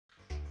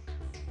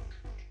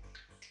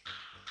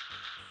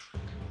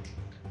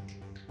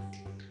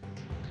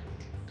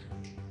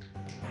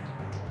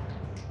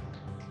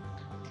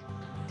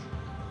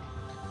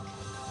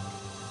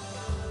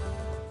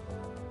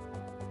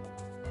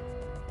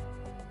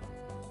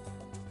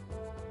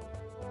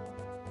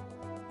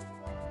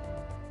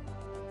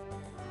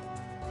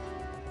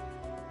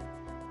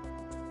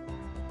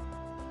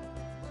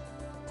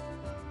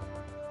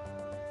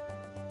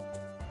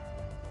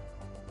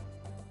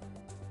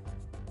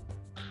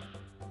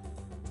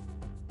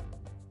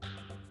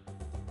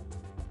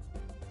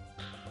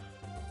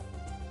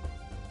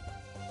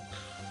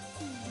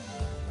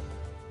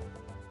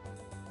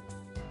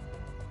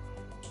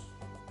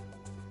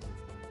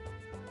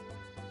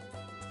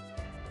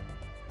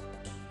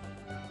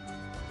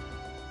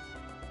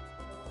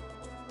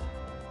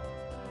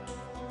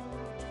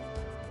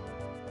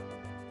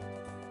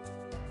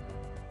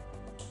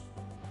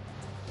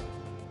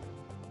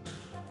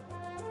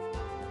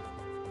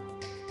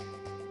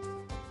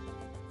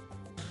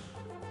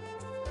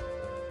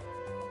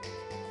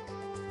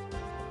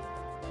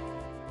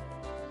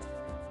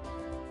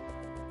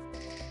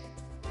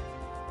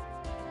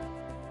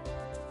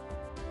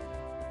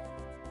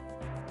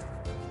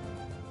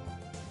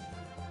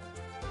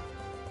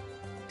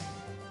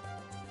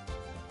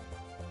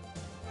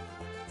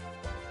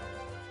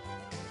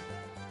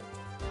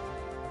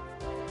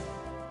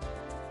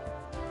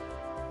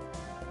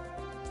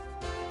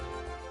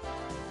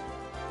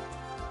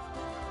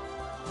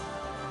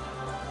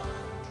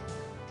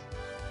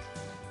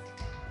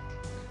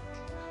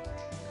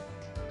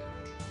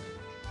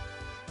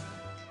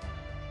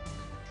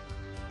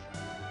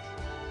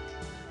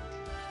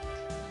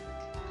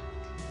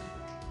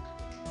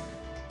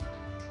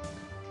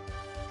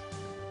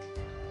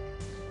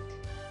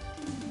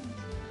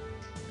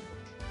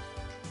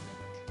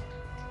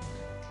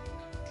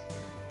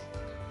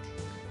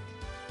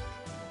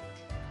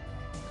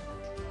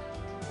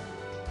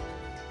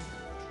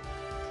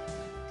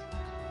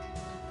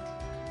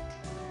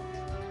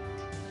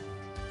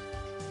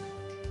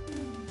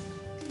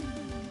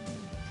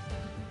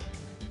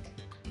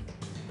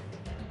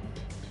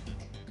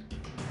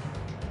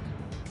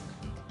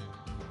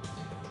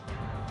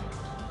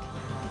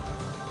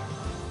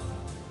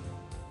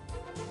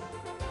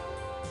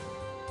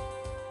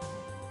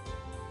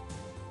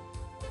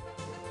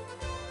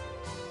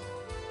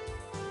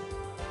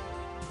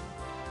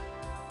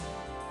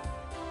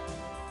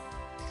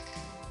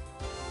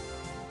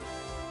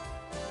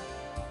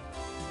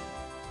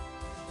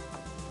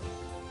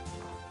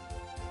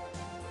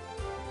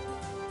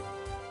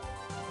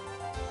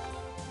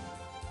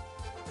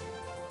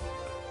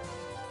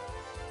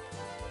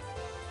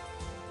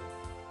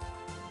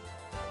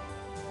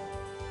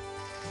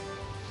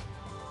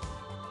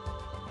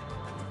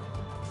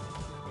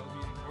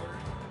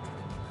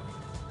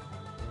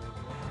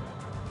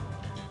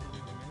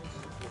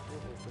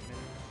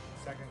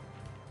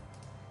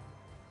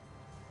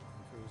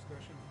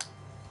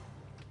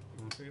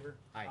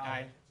favor?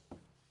 Aye.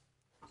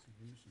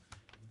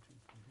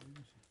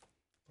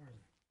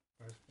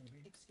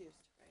 Excused,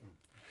 right?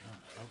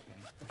 Oh,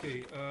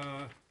 okay.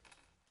 Okay,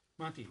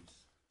 Montes,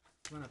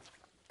 come on up.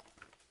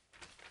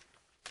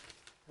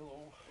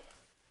 Hello.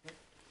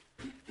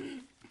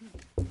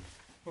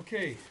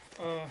 Okay,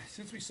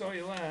 since we saw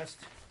you last,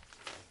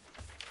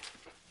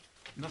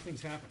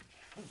 nothing's happened.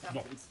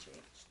 Nothing's changed.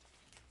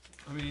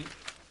 I mean,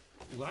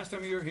 last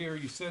time you were here,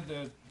 you said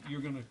that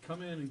you're gonna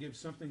come in and give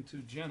something to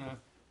Jenna,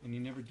 and you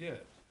never did.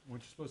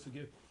 Weren't you supposed to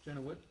give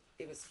Jenna what?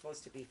 It was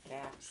supposed to be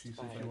faxed. She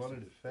said by- she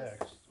wanted it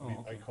faxed. Oh,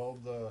 I okay.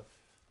 called the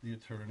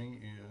attorney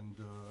and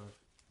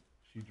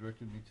she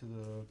directed me to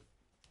the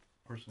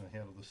person that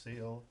handled the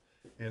sale.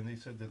 And they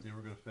said that they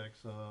were gonna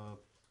fax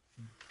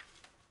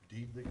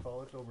deed, they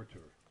call it, over to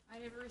her. I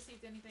never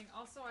received anything.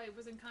 Also, I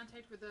was in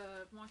contact with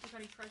the Milwaukee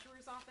County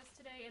Treasurer's Office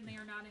today, and they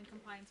are not in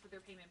compliance with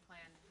their payment plan.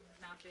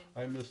 It's not been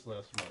I missed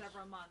last month.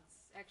 several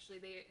months. Actually,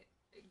 they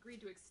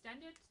agreed to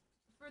extend it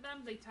for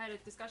them. They had a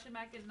discussion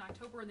back in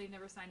October, and they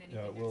never signed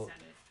anything to well-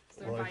 extend it. So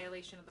they're in well,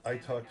 violation of the I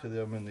plan. talked to right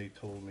now. them and they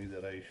told me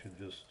that I should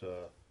just,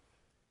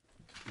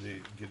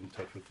 they get in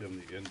touch with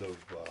them the end of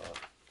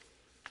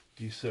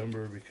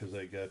December because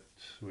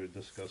we had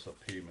discussed a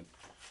payment,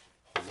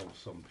 a lump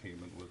sum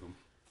payment with them.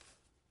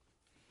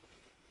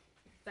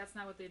 That's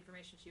not what the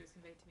information she was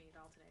conveyed to me at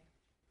all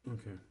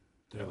today. Okay.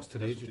 That was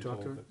today That's you what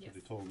talked to her? That's what Yes.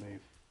 they told me,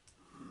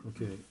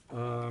 Okay,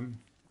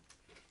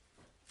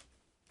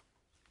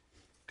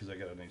 cause I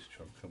got a nice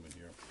chunk coming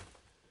here.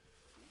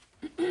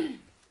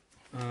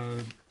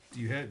 do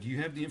you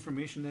have the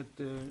information that,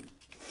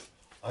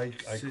 I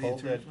City called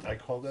attorney's I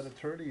called that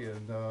attorney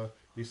and,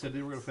 they said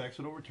they were gonna fax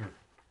it over to her.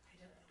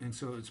 and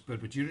so it's,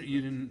 but you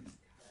didn't,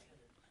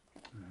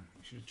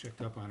 you should have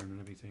checked up on it and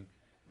everything.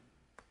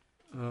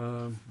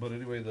 But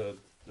anyway, the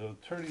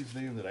attorney's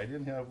name that I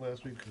didn't have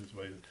last week, cause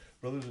my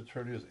brother's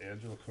attorney is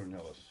Angela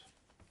Cornelis.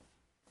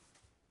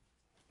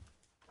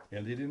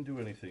 And they didn't do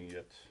anything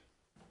yet.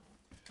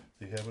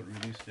 They haven't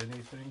released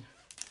anything.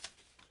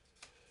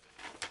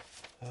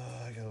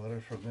 I got a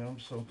letter from them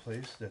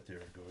someplace that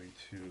they're going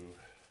to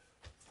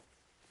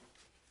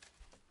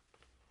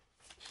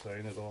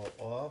sign it all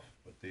off,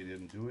 but they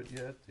didn't do it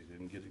yet. They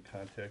didn't get in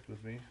contact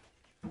with me.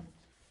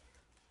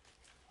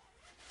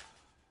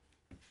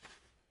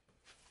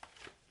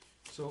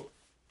 So,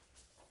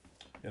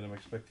 And I'm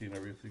expecting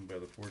everything by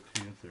the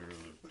 14th or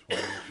the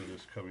 20th of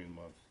this coming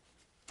month.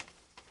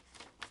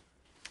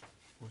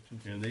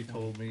 And they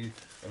told me,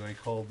 and I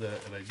called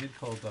that, and I did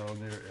call down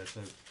there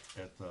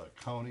at the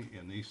county,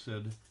 and they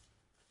said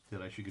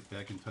that I should get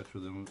back in touch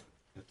with them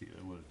at the,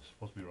 it was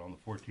supposed to be around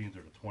the 14th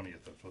or the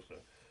 20th, I'm supposed to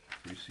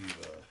receive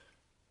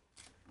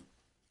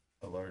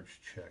a large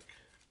check.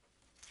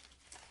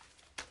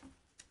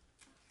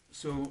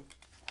 so,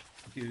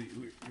 okay,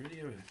 we already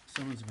have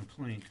someone's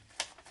complaint.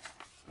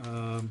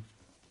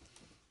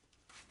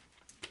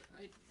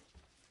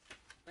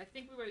 I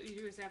think what you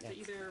do is have to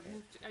Yes. either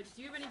move,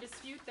 do you have any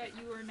dispute that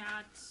you are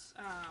not,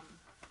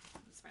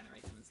 let's find the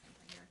right complaint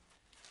here.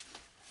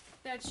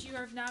 That you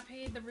have not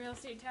paid the real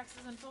estate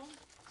taxes in full?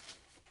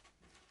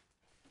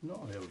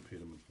 No, I haven't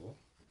paid them in full.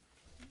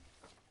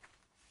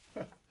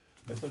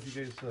 I thought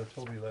you guys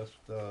told me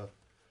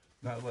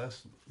not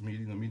last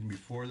meeting, the meeting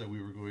before, that we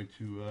were going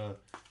to,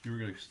 you were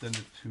gonna extend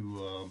it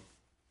to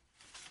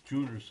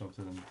June or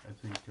something, and I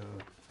think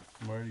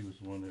Marty was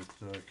the one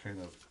that kind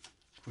of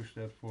pushed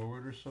that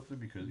forward or something,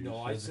 because you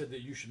No, I said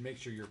that you should make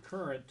sure you're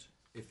current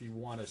if you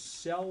wanna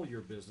sell your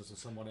business to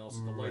someone else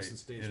and the Right,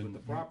 license stays with and the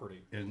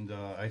property. And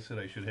I said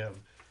I should have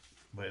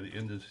by the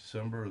end of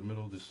December or the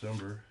middle of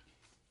December.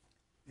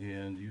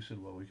 And you said,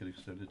 well, we could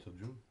extend it till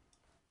June.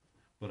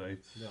 But No,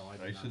 I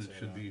did I not said it say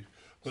should that. be,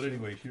 but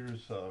anyway,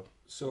 here's,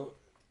 So,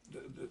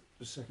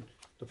 the second,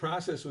 the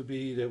process would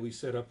be that we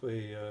set up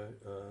a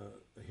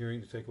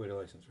hearing to take away the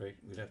license, right?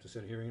 We'd have to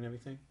set a hearing and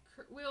everything?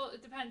 Well,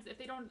 it depends. If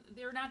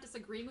they're not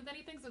disagreeing with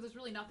anything, so there's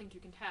really nothing to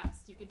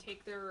contest. You can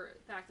take their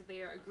fact that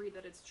they agree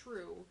that it's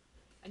true,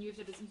 and you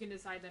can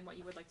decide then what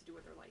you would like to do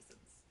with their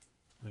license.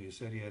 Well, you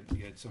said you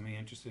had somebody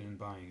interested in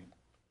buying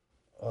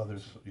it.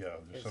 there's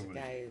There's a somebody,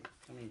 guy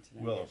coming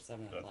tonight well, at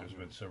 7:00. there's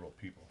been several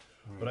people.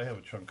 But I have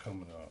a chunk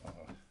coming,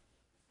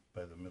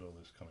 by the middle of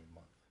this coming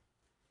month.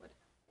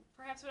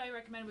 Perhaps what I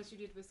recommend what you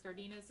do with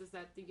Scardinas is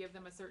that you give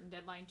them a certain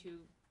deadline to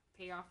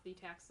pay off the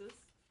taxes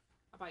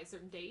by a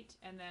certain date,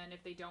 and then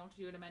if they don't,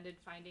 do an amended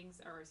findings,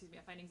 or excuse me,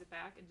 a findings of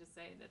fact, and just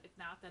say that if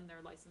not, then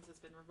their license has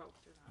been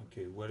revoked or not.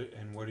 Okay,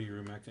 what are you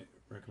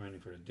recommending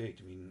for the date?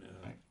 I mean,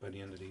 by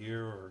the end of the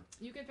year, or?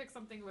 You can pick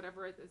something,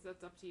 whatever it is,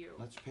 that's up to you.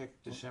 Let's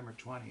pick December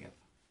 20th.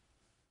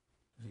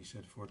 He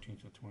said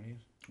 14th or 20th?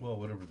 Well,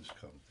 whatever this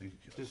comes.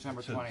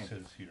 December It says- 20th.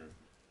 Says here.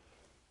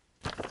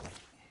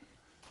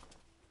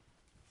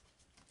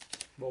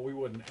 Well, we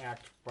wouldn't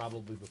act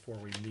probably before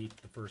we meet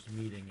the first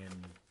meeting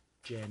in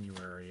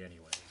January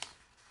anyway.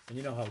 And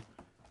you know how,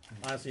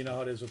 honestly, you know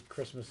how it is with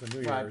Christmas and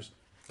New Right. Year's.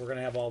 We're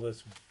gonna have all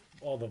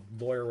the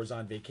lawyer was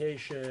on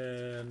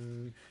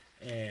vacation,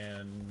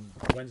 and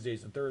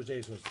Wednesdays and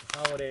Thursdays was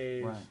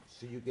holidays. Right,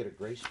 so you get a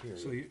grace period.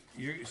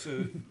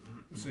 So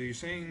so you're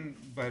saying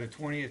by the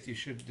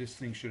 20th, this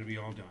thing should be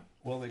all done?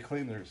 Well, they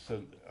claim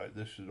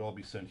this should all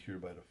be sent here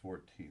by the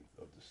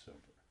 14th of December.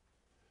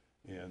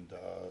 And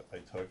I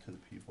talked to the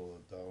people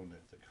down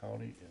at the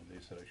county, and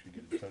they said I should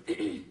get in touch with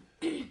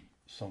them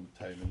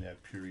sometime in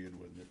that period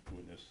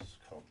when this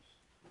comes.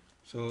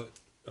 So,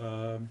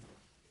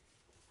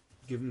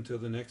 give them till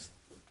the next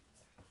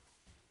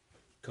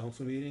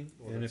council meeting,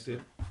 Well, and if they,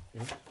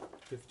 that's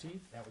 15th?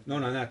 no,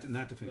 not the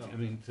 15th, I No.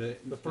 mean,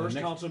 The first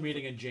next- council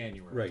meeting in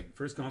January. Right,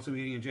 first council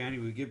meeting in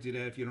January, we give you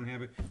that, if you don't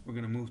have it, we're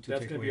gonna move to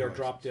That's take gonna away be our your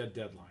drop license. dead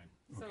deadline.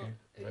 So, Okay.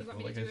 you want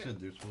me Like to I do said, it,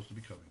 they're supposed to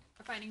be coming.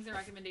 findings and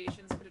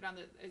recommendations, put it on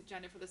the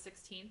agenda for the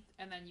 16th,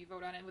 and then you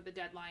vote on it with the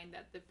deadline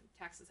that the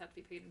taxes have to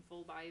be paid in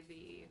full by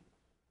the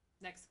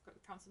next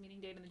council meeting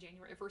date in the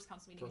January, first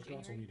council meeting in First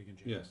council January? meeting in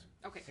January. Yes,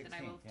 Okay, then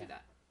I will 16th, do yeah.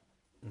 that.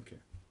 okay.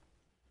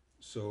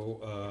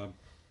 So,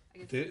 I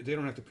guess, they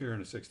don't have to appear on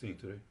the 16th,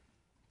 do they?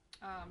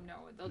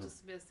 no, they'll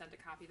just be sent a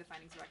copy of the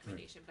findings and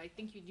recommendation, but I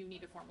think you do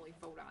need to formally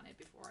vote on it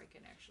before I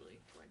can actually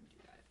go ahead and do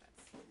that, if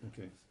that's.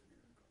 Okay.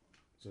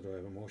 So do I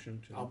have a motion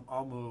to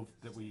I'll move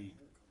that we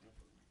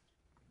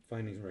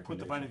findings and recommendations? put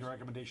the findings and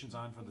recommendations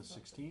on for the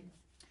 16th.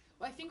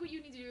 Well, I think what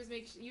you need to do is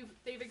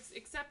they've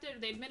accepted,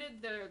 they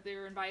admitted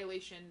they're in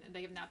violation and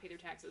they have not paid their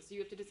taxes. So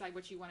you have to decide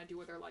what you want to do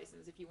with their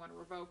license, if you want to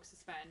revoke,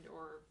 suspend,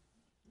 or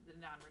the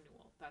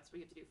non-renewal. That's what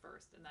you have to do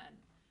first, and then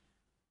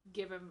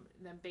give them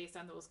based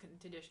on those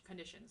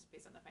conditions,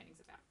 based on the findings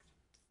of fact.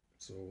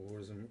 So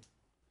what is it,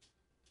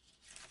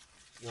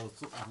 Well,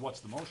 what's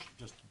the motion?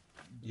 Just,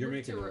 you're Move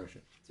making to a re-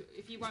 motion. So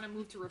if you want to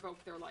move to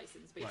revoke their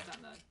license based Right.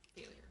 on the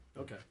failure.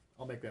 Okay,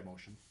 I'll make that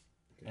motion.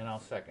 And I'll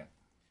second.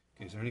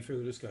 Okay, is there any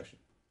further discussion?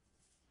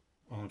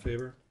 All in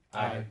favor?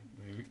 Aye.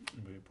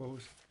 Anybody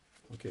opposed?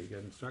 Okay, you got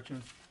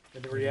instructions?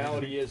 And the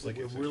reality is that Like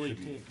I we said, really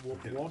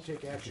should be- won't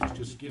take action,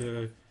 just give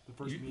Uh, the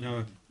first You- meeting no,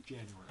 in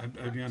January.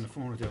 I'd be on the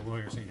phone with that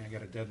lawyer saying I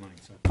got a deadline,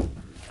 so.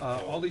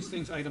 All these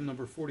things, item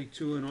number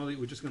 42 and all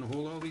we're just gonna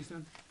hold all these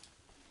then?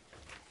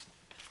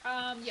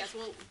 Yes,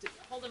 we'll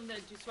hold them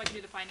so I can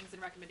do the findings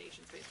and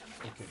recommendations based on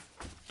that, yes.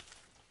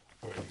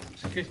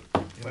 Okay.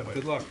 Okay, Bye-bye.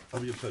 good luck. I'll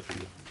be in touch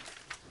with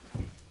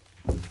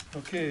you.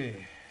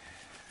 Okay.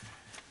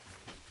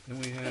 Then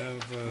we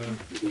have,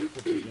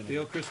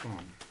 Dale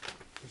Chrisbaum.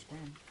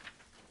 Chrisbaum?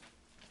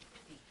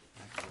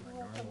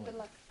 Good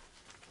luck.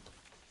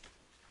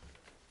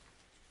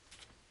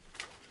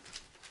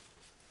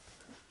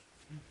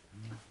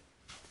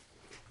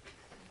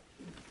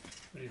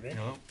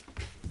 No.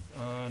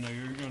 Now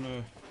you're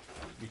gonna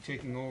be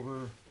taking over,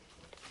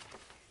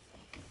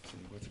 let's see,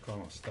 what's it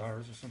called,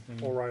 Stars or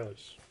something?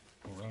 O'Reilly's.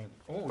 O'Reilly.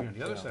 Oh, you're on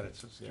the other Yeah. side of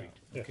the street,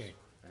 Yes. okay.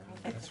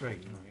 That's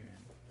right, no, yeah,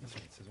 that's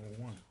right, it says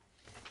 01.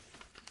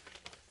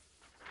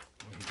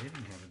 Well, he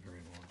didn't have it very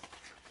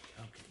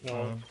long.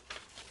 No, Um,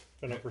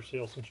 been up for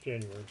sale since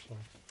January, so.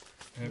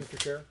 Mr.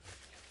 Chair,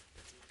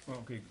 Well,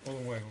 okay, hold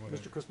on, wait,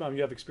 Mr. Christbaum,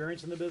 you have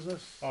experience in the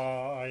business?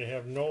 I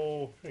have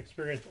no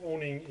experience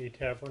owning a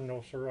tavern,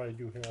 no sir, I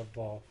do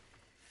have,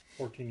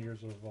 14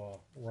 years of,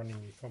 running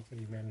a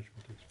company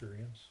management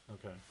experience.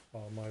 Okay.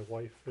 My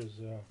wife is,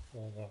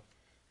 the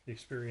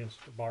experienced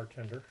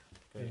bartender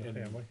in the And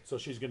family. so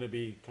she's gonna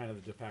be kind of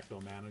the de facto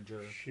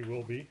manager? She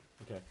will be.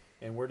 Okay,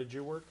 and where did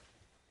you work?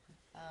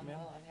 Ma'am?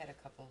 Well, I've had a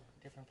couple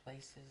different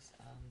places.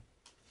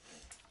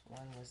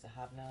 One was the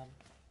Hobnob,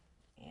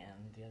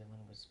 and the other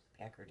one was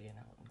Packard Inn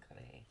out in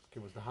Cudahy. Okay,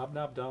 was the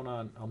Hobnob down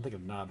on, I'm thinking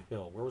of Nob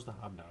Hill, where was the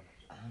Hobnob?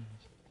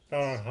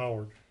 Down on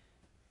Howard.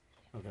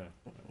 Okay,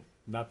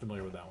 not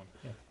familiar with that one.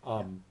 Yeah.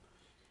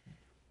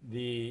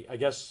 I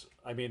guess,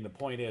 I mean, the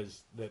point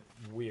is that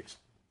we're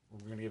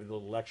gonna give you a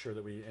little lecture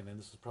that and then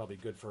this is probably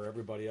good for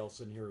everybody else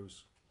in here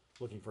who's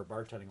looking for a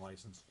bartending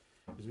license,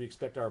 is we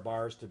expect our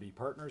bars to be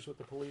partners with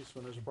the police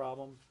when there's a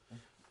problem.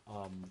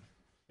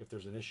 If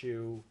there's an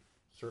issue,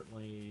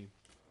 certainly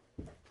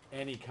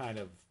any kind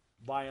of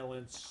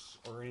violence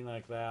or anything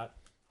like that,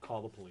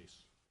 call the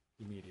police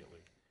immediately.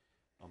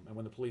 And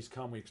when the police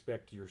come, we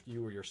expect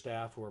you or your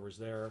staff, whoever's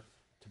there,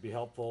 to be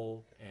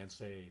helpful and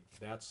say,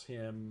 that's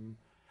him,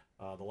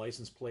 the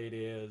license plate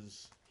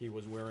is, he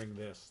was wearing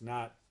this,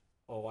 not,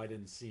 oh, I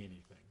didn't see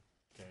anything,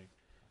 okay?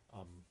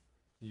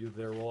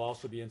 There will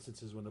also be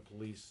instances when the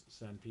police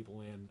send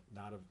people in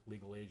not of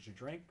legal age to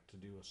drink, to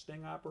do a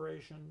sting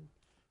operation,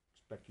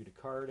 expect you to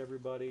card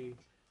everybody.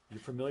 You're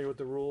familiar with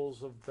the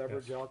rules of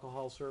beverage Yes.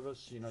 alcohol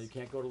service, you know, you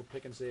can't go to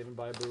Pick and Save and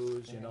buy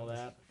booze, you know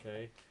that,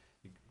 okay?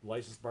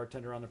 Licensed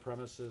bartender on the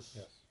premises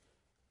Yes.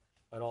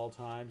 at all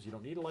times. You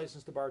don't need a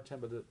license to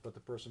bartend, but the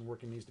person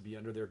working needs to be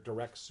under their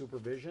direct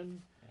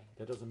supervision.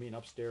 That doesn't mean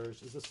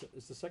upstairs.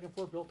 Is the second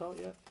floor built out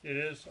yet? It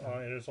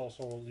is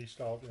also leased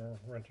out and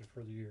rented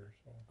for the year,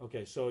 so.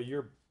 Okay, so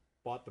you're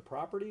bought the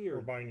property, We're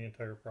or buying the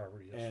entire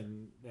property, yes. sir.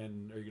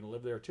 and are you gonna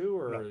live there too,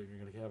 or No. are you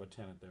gonna have a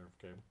tenant there?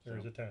 Okay. There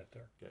is so, a tenant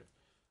there. Okay.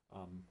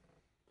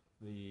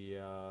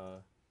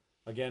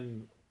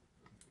 Again,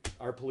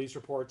 our police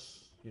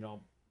reports, you know,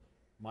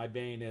 my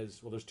bane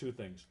is, well, there's two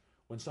things.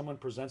 when someone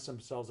presents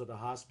themselves at the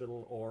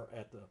hospital or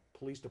at the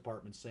police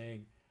department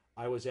saying,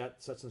 I was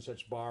at such and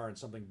such bar and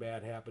something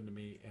bad happened to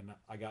me and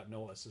I got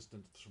no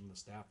assistance from the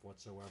staff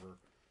whatsoever,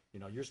 you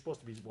know, you're supposed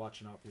to be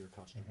watching out for your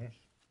customers,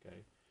 okay?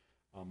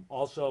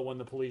 Also, when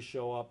the police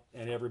show up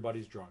and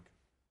everybody's drunk,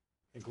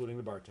 including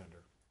the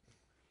bartender,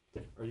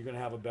 are you gonna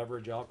have a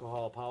beverage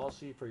alcohol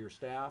policy for your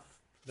staff?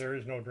 There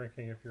is no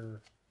drinking if you're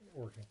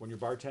working. When you're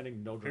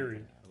bartending, no drinking.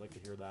 Period. I'd like to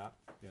hear that,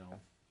 you know.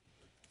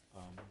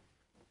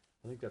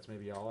 I think that's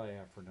maybe all I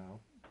have for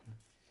now.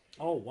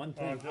 Oh, one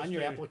thing, just on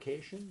your a-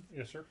 application,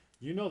 Yes, sir.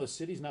 you know the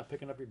city's not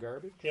picking up your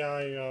garbage? Yeah,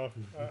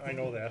 I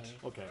know that.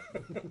 Okay.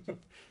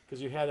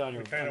 Cause you had on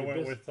your. We kinda on your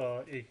went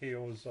bus- with,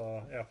 AKO's,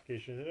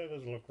 application. That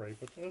doesn't look right,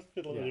 but let's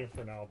get a little Yeah. in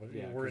for now, but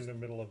Yeah, we're in 'cause- the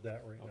middle of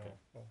that right Okay. now,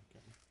 so.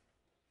 Okay,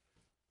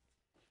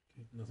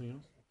 nothing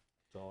else?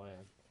 That's all I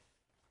had.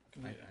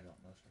 Can I- I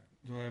don't know, sir.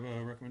 Do I have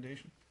a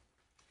recommendation?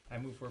 I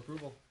move for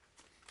approval.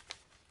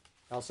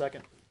 I'll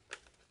second.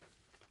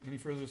 Any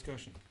further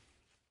discussion?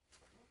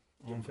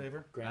 All in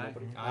favor? Grand Aye.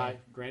 opening. Aye.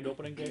 Grand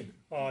opening day.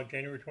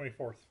 January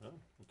 24th. Oh,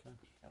 okay.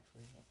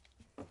 Hopefully.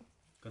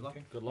 Good luck.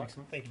 Okay, Good luck.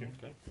 excellent. Thank you.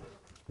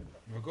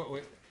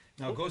 Okay.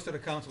 Now it goes to the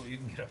council, you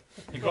can get a,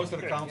 it goes to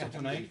the council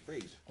tonight,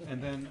 Freeze. and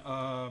then,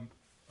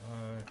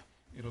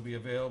 it'll be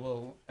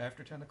available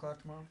after 10 o'clock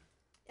tomorrow?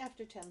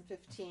 After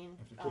 10:15.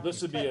 After So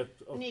this would be a,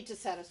 We need to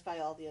satisfy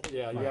all the other.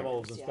 yeah, you have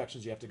all those requirements, yeah.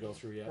 inspections you have to go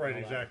through yet. Right,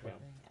 and all that, exactly.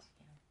 yeah.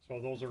 So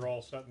those are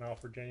all set now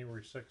for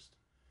January 6th.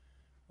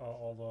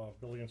 All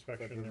the building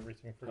inspection and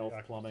everything for the Health,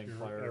 occupancy, plumbing,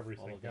 fire, all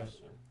everything, of yes.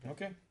 that.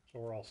 Okay. So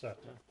we're all set.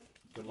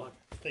 Good luck.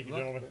 Thank you,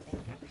 Good luck.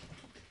 gentlemen.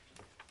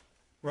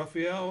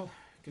 Rafael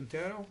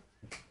Quintero?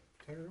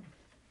 Quintero?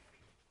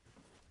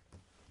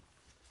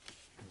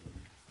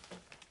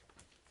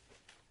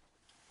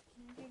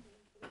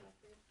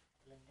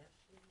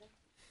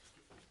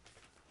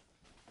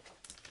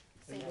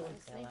 St.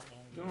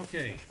 Anthony?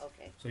 Okay,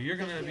 Okay. so you're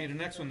gonna be the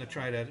next one to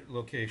try that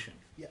location.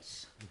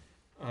 Yes.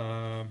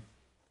 I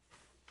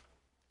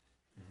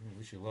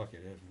wish you luck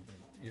at it.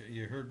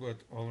 You heard what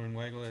Alderman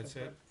Weigel had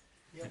said?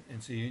 Yep.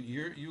 And see,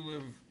 you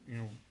live, you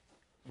know,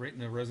 right in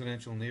the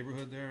residential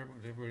neighborhood there,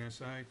 with everybody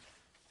inside.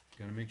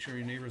 Gotta make sure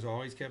your neighbors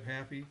always kept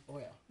happy. Oh,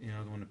 yeah. You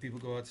know, when the people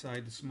go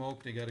outside to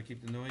smoke, they gotta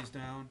keep the noise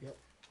down. Yep.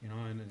 You know,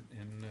 and,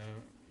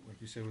 like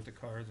you said, with the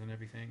cars and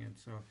everything, and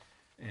so,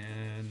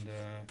 and,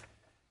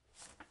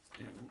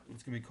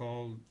 it's gonna be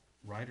called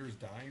Riders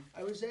Dive?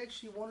 I was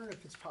actually wondering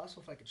if it's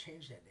possible if I could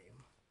change that name.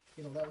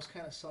 You know, that was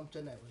kind of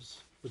something that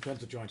was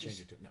Depends what you want to change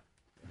it to. No.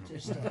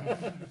 just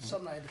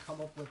something I had to come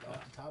up with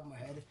off the top of my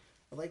head.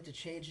 I'd like to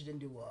change it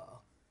into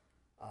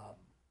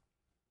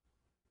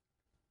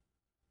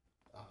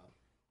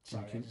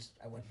sorry, Okay.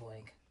 I went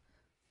blank.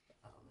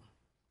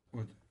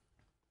 What?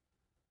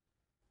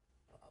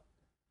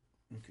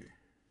 Okay.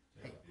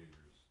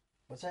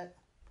 What's that?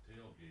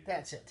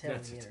 That's it,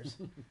 That's it.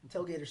 Tailgaters.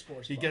 Tailgater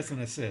Sports He Bar. gets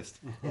an assist.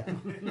 Yeah.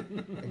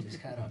 I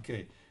just kind of.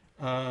 Okay,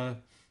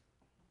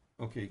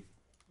 okay,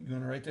 you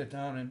wanna write that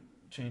down and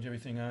change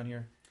everything on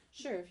here?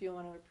 Sure, if you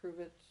want to approve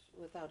it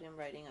without him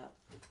writing a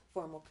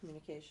formal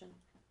communication.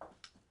 I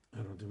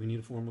don't know, do we need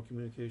a formal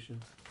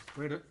communication?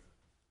 Write it,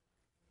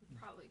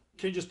 Probably.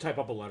 Can you just type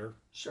up a letter?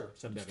 Sure.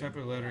 Send just that in.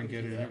 type a letter and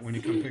get it, in. When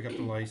you come pick up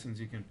the license,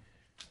 you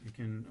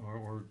can,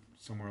 or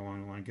somewhere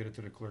along the line, get it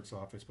to the clerk's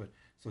office, but,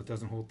 so it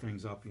doesn't hold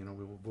things up, you know,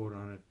 we will vote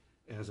on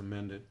it as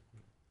amended,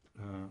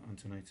 on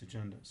tonight's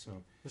agenda, so,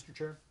 Mr.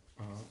 Chair,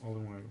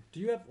 Alderman Weigel. do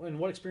you have, and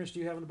what experience do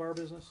you have in the bar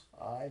business?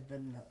 I've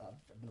been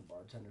a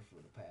bartender for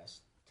the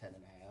past 10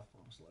 and a half,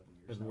 almost 11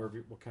 years And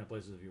now. what kind of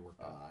places have you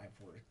worked at?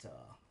 I've worked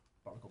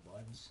Barkle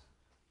Buns,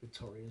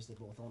 Victoria's. They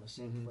both own the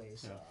same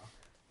place. yeah.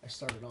 I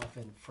started off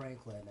in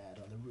Franklin at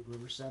the Root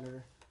River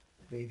Center,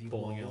 Bayview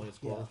Bowling Bowl. alley at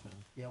school?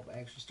 Yeah. Yep. I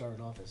actually started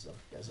off as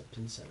a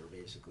pin setter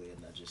basically,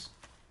 and I just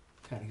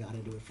kind of got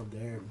into it from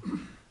there,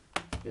 and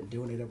been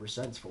doing it ever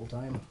since, full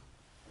time.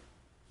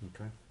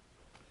 Okay.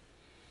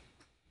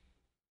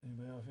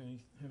 Anybody else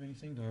have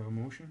anything, do I have a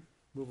motion?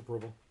 Move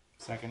approval.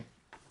 Second.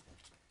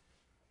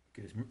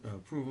 Okay, it's,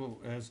 approval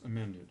as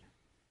amended.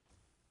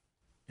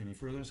 Any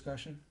further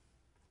discussion?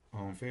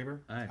 All in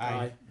favor?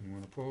 Aye.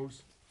 Anyone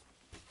opposed?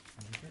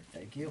 Okay.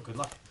 Thank you. Good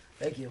luck.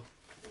 Thank you.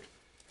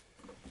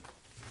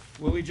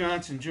 Willie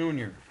Johnson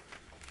Jr.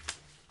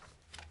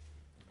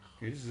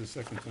 Okay, this is the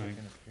second time.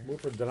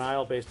 Move for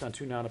denial based on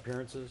 2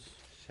 non-appearances.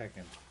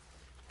 Second.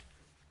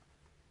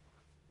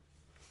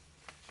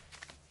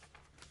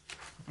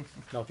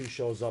 Now, if he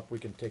shows up, we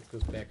can take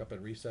this back up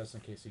at recess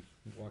in case he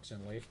walks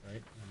in late, right?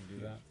 And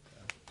do that.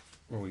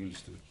 Or we can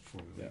just do it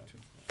before we leave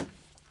Yeah.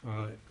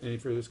 too. Any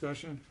further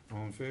discussion?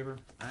 All in favor?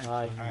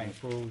 Aye. Anyone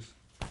opposed?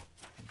 Motion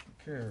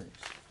carries.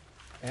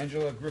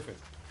 Angela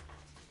Griffith.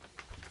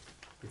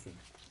 Griffin.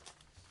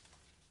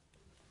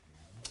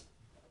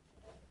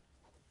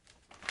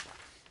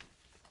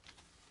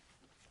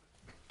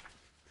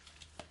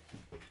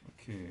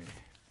 Okay.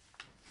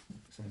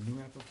 It's a new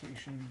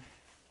application.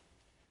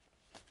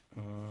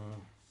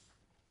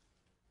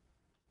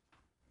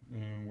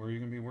 And where are you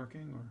gonna be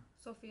working, or?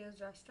 Sophia's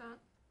restaurant.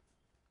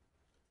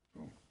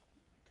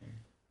 Okay.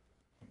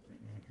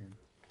 Right here.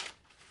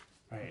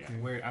 Alright, Okay.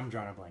 where, I'm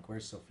drawing a blank,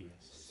 where's Sophia's?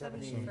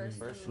 71st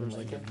First and and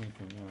Lincoln.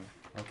 Lincoln,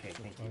 yeah. Okay,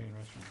 thank you. Italian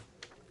restaurant.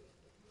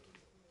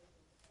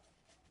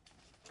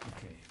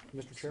 Okay,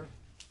 Mr. Chair,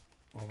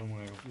 Alden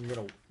Weigel. you're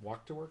gonna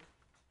walk to work?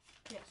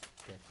 Yes.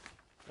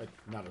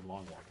 Not a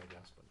long walk, I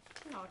guess,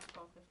 but, No, it's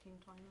about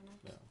 15-20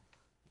 minutes. yeah.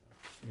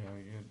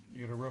 Yeah,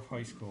 you had a rough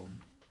high school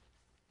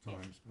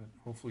times, but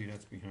hopefully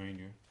that's behind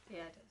you.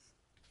 Yeah, it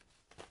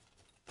is.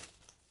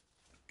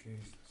 Okay,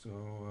 so,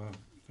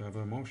 do I have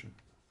a motion?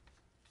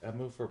 I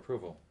move for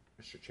approval,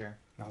 Mr. Chair.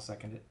 I'll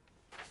second it.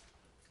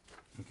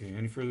 Okay,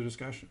 any further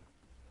discussion?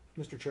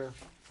 Mr. Chair,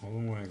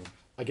 Alden Weigel.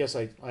 I guess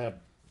I have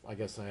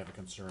a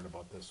concern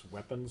about this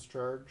weapons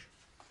charge.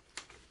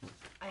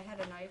 I had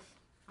a knife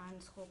on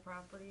school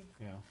property.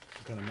 Yeah,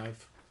 what kind of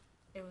knife?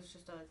 It was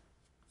just a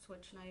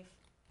switch knife.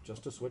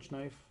 Just a switch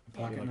knife?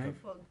 Pocket Like a-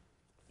 knife? Well,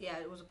 yeah,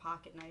 it was a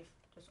pocket knife,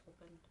 just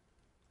opened.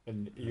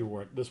 And you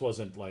weren't, this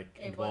wasn't like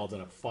It involved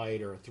in a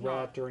fight or a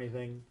threat or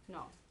anything?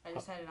 No, I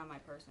just had it on my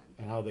person.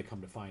 And how'd they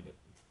come to find it?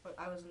 But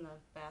I was in the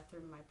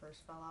bathroom, my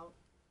purse fell out,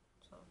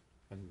 so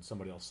And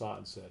somebody else saw it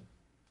and said,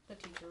 the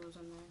teacher was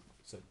in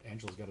there.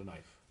 Angela's got a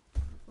knife.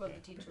 Well, Okay.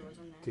 the teacher was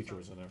in there. Teacher so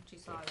was in there. She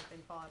saw everything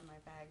fall out of my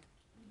bag.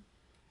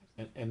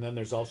 And then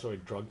there's also a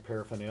drug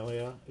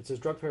paraphernalia. It says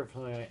drug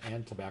paraphernalia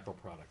and tobacco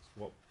products.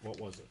 What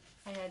was it?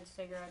 I had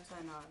cigarettes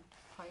and a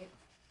pipe.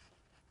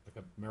 Like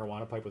a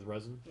marijuana pipe with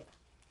resin? Yeah.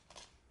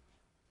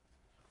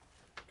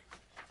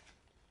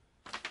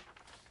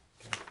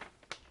 Okay.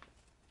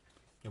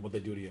 And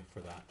what'd they do to you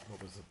for that?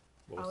 What was I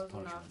the was in the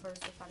punishment?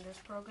 first offenders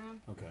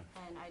program, Okay.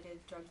 and I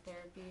did drug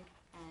therapy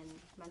and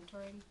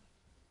mentoring,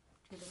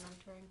 tutor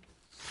mentoring,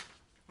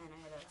 and I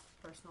had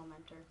a personal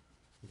mentor.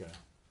 Okay.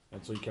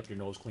 And so you kept your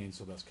nose clean,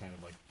 so that's kind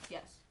of like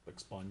Yes,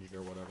 expunged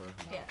or whatever.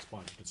 Not Yeah.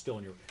 expunged. It's still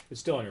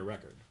on your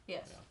record.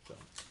 yes. Yeah. So.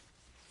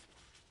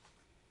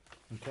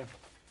 Okay.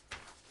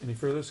 Any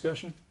further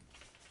discussion?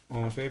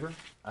 All in favor?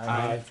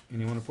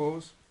 Anyone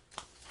opposed?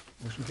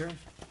 Motion carried.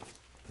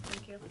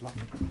 Thank you.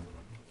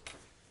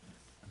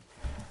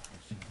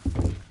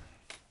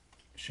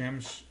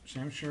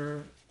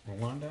 Shamshire,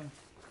 Rwanda?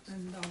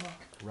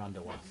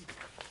 Rondawa.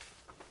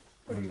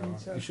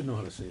 You should know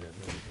how to say that.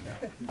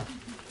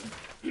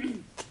 don't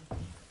you?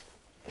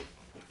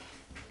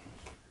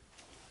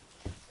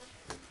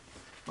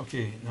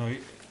 Okay, now,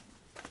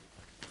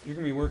 you're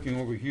gonna be working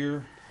over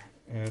here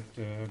at,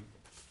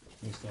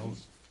 Miss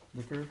Dell's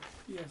Liquor?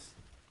 Yes,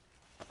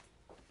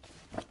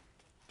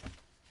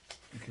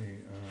 Okay,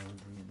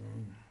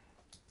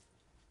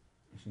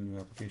 it's a new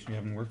application. You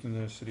haven't worked in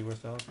the city of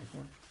West Dallas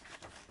before?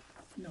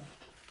 no,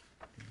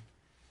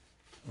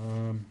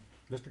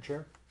 Mr.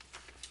 Chair,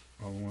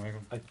 Alden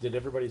Weigel? did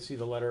everybody see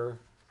the letter?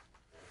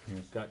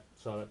 Yes.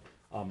 Saw it.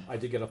 I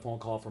did get a phone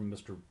call from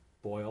Mr.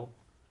 Boyle,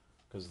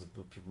 because if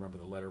you remember,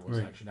 the letter was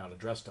Right. actually not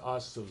addressed to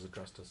us, it was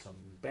addressed to some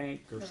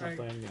bank or Right.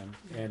 something,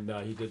 and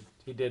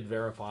he did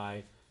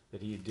verify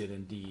that he did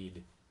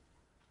indeed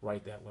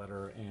write that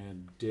letter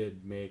and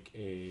did make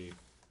a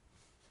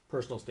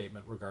personal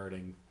statement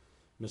regarding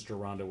Mr.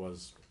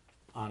 Rondawa's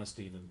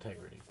honesty and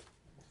integrity.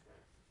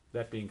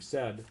 That being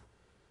said,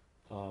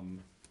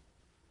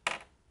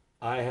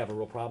 I have a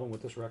real problem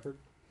with this record.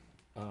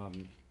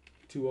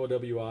 2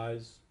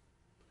 OWIs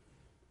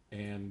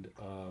and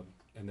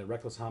the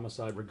reckless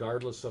homicide,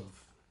 regardless of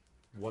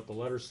what the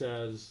letter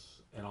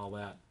says and all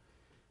that.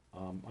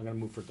 I'm gonna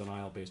move for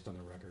denial based on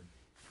the record.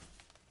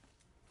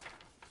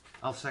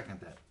 I'll second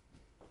that.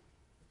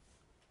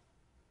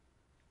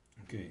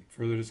 Okay,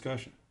 further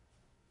discussion?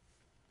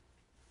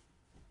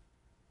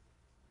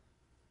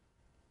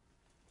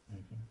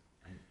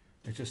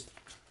 It's just,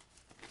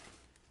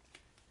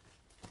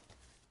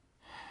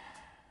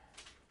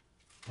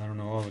 I don't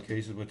know all the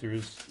cases, but there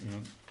is,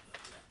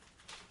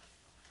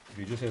 if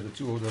you just have the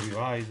 2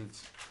 OWIs,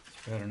 it's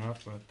bad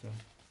enough, but,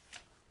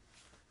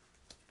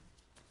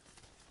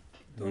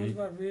 those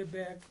were way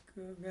back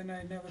when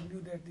I never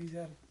knew that these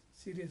are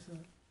serious.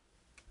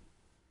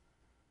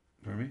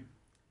 pardon me?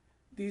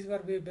 These were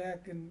way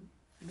back and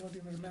I don't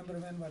even remember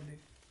when were they.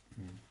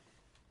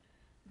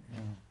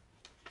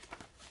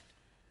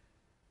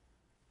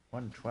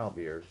 112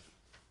 years.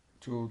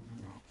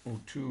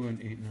 2002 and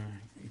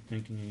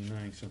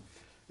 1989, so,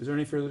 is there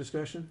any further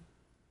discussion?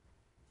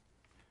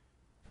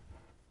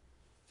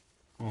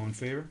 All in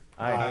favor?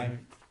 Aye.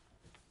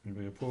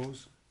 Anybody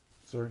opposed?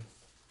 Sorry?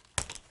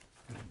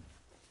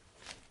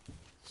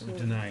 So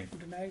Denied.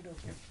 Denied,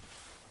 okay.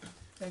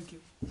 Thank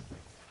you.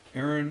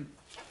 Aaron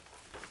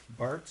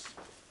Bartz?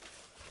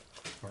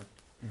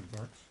 Aaron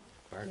Bartz?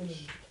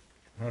 Bartis.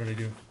 How did I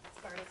do?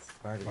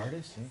 Bartis.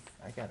 Bartis? See,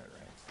 I got it right.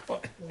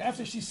 Well,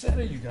 after she said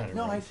it, you got it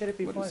No, right. I said it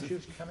What before is she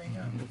was coming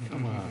up.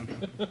 Come on.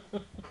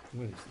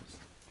 What is this?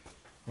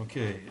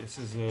 Okay, this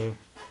is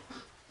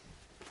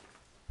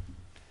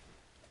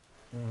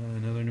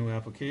another new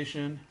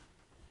application.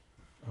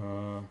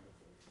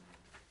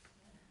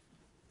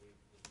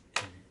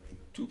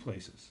 Two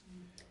places.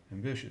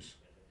 Ambitious.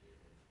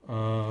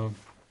 Let's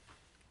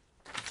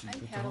see, I've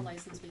put had a that on.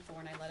 license before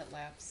and I let it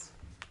lapse.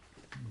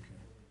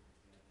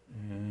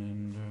 Okay.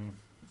 And,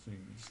 let's see,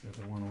 it's got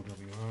the 1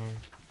 OWI.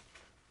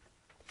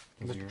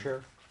 Does Mr.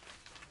 Chair?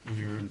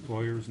 Your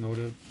employers know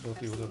about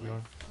the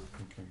OWI?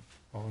 Okay,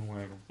 Alden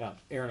Wagon. Yeah,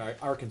 Aaron,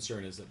 our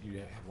concern is that you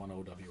have one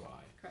OWI.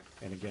 Correct.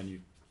 And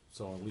again,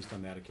 so at least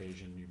on that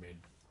occasion, you made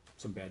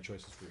some bad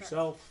choices for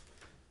yourself.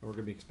 And we're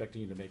gonna be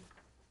expecting you to make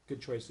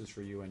good choices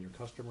for you and your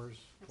customers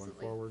going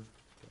Absolutely. forward.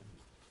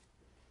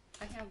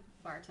 I have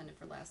bartended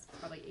for the last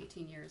probably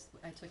 18 years.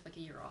 I took like a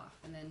year off,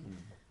 and then,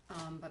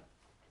 but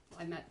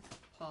I met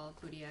Paul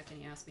Kudiak,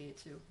 and he asked me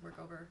to work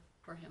over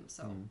for him.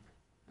 So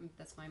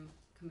that's why I'm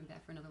coming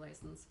back for another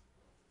license.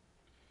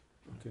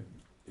 Okay,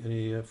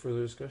 any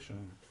further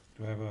discussion?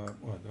 Do I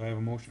have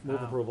a motion?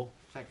 Move approval.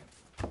 Second.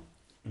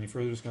 Any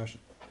further discussion?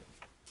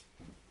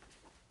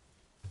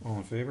 All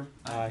in favor?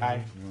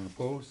 Aye. Anyone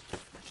opposed?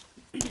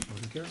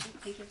 Motion carried.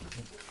 Thank you.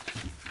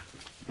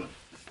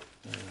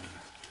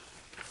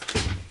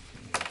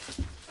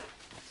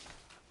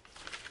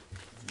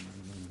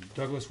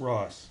 Douglas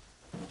Ross.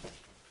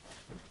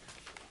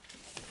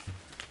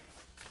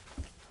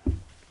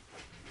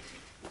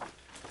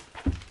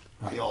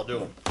 How y'all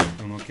doing?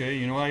 Doing okay?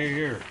 You know why you're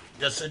here?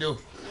 Yes, I do.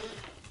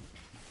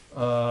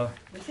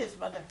 With his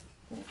mother.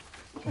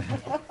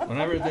 When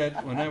I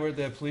read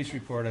that police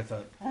report, I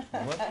thought,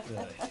 what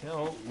the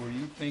hell were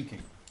you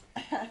thinking?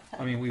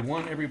 I mean, we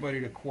want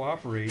everybody to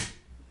cooperate.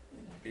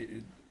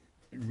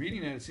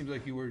 Reading that, it seems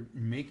like you were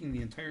making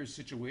the entire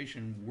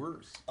situation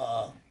worse.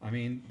 I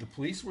mean, the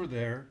police were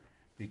there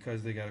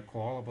because they got a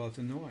call about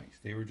the noise.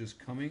 They were just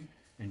coming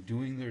and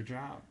doing their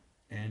job,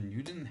 and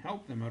you didn't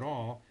help them at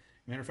all.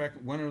 Matter of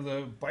fact, one of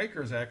the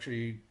bikers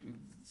actually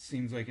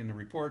seems like in the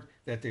report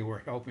that they were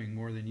helping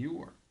more than you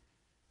were.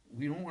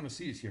 We don't want to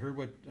see this. You heard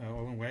what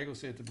Alden Wago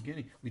said at the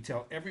beginning. We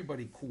tell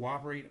everybody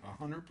cooperate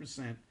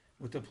 100%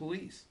 with the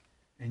police,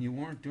 and you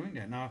weren't doing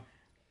that. Now,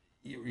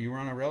 you were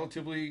on a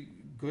relatively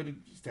good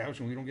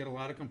establishment. We don't get a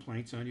lot of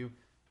complaints on you.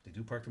 They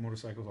do park the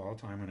motorcycles all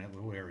the time in that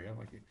little area.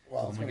 Like,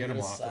 Well, I was them gonna to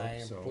get a off of,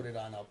 sign, so, put it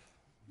on up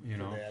you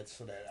know.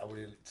 so that I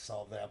would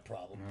solve that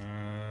problem.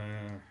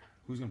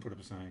 Who's gonna put up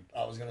a sign?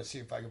 I was gonna see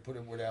if I could put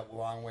it where that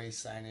wrong way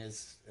sign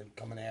is and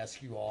come and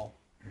ask you all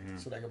Yeah.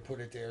 so that I could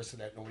put it there so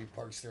that nobody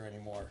parks there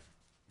anymore.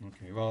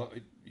 Okay, well,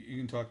 you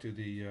can talk to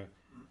the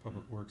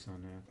Public Works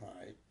on that. All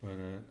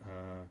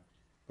right.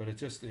 But it's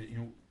just that, you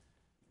know,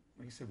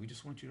 like I said, we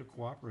just want you to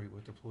cooperate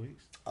with the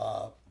police.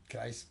 Can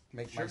I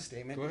make my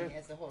statement? Go ahead. He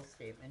has the whole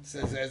statement. It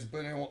says, as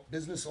been a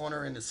business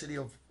owner in the city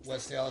of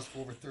West Dallas for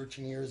over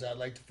 13 years, I'd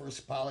like to first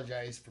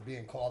apologize for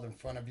being called in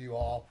front of you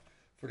all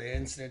for the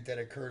incident that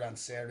occurred on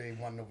Saturday,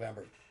 1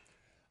 November.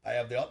 I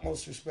have the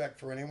utmost respect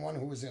for anyone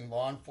who is in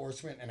law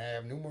enforcement, and I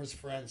have numerous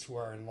friends who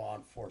are in law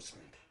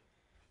enforcement.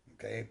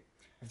 Okay?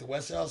 If the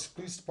West Dallas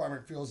Police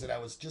Department feels that I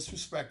was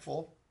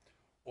disrespectful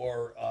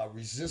or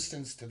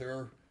resistance to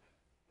their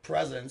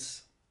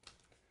presence,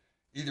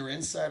 either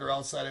inside or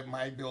outside of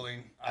my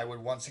building, I would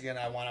once again,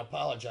 I want to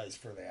apologize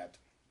for that.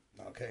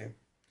 Okay?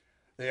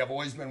 They have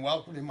always been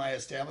welcomed in my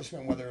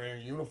establishment, whether they're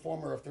in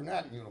uniform or if they're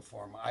not in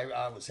uniform.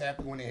 I was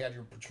happy when they had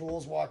your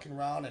patrols walking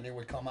around and they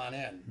would come on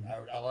in.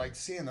 I like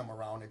seeing them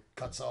around. It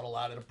cuts out a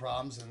lot of the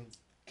problems and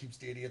keeps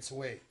the idiots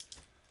away.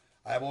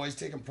 I have always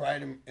taken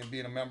pride in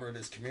being a member of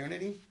this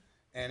community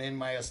and in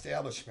my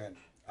establishment.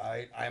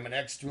 I'm an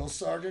ex-drill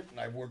sergeant, and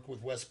I've worked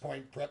with West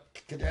Point prep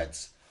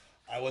cadets.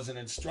 I was an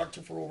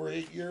instructor for over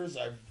 8 years.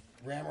 I've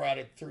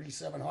ramrodded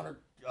 3,700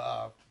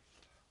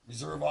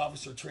 reserve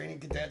officer training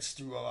cadets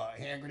through a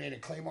hand grenade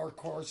and claymore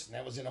course, and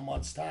that was in a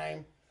month's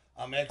time.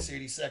 I'm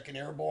ex-82nd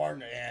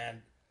Airborne,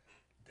 and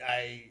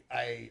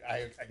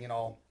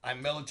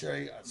I'm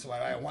military,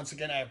 so once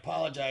again I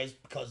apologize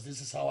because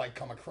this is how I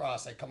come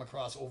across. I come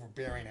across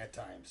overbearing at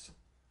times,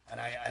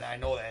 and I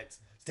know that it's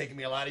taken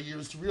me a lot of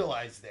years to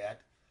realize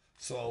that.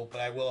 So,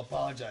 but I will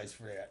apologize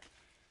for that.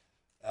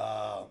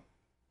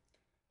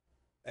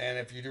 And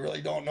if you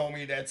really don't know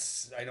me,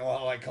 I know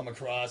how I come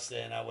across,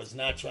 and I was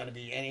not trying to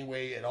be any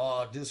way at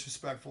all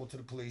disrespectful to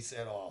the police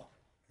at all,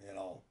 you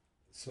know.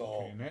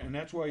 So, Okay, and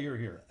that's why you're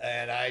here.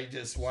 and I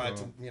just wanted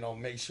to,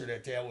 make sure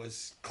that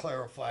was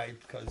clarified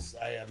because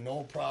I have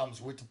no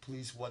problems with the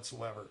police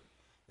whatsoever.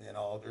 You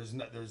know,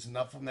 there's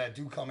enough of them that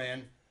do come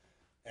in,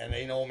 and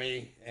they know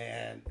me,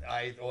 and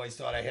I always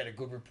thought I had a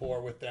good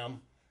rapport with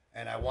them,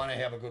 and I want to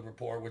have a good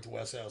rapport with the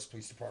West Dallas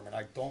Police Department.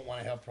 I don't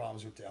want to have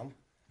problems with them.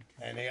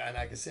 And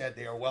like I said,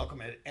 they are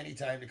welcome at any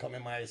time to come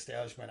in my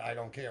establishment. I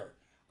don't care.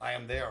 I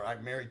am there.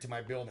 I'm married to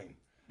my building.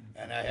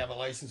 And I have a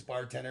licensed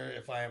bartender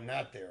if I am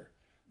not there.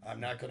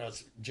 I'm not going to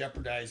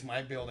jeopardize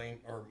my building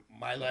or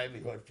my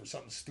livelihood for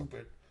something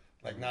stupid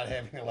like not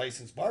having a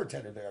licensed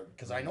bartender there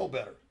because I know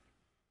better.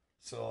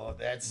 So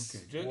that's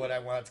what I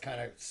want to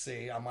kind of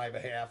say on my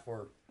behalf.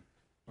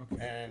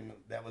 And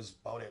that was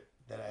about it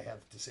that I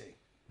have to say.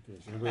 Okay,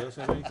 does anybody else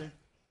have anything?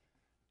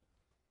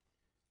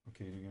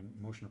 Okay, you got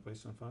a motion to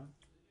place on file?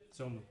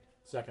 So moved.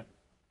 Second.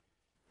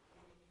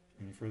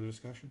 Any further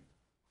discussion?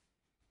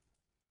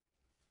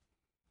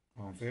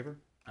 All in favor?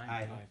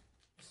 Aye.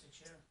 Mr.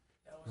 Chair,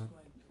 I was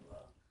going to,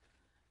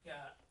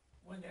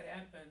 when that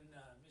happened,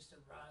 Mr.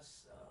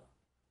 Ross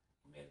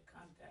made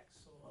contact,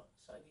 so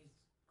I did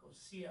go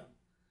see him.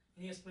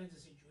 And he explained the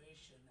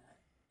situation.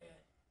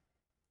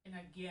 and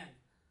again,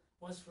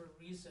 was for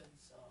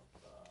reasons of,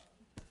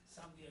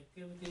 some of the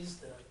activities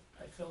that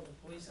I felt the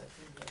police, I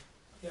think that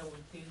they're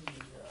within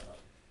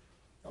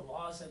the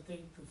laws, I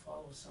think, to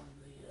follow some of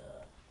the,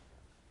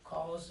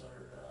 calls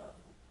or,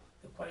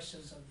 the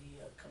questions of the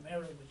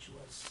Camaro, which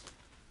was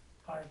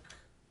parked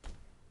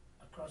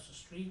across the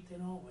street, you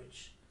know,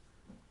 which,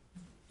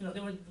 you know,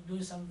 they were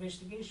doing some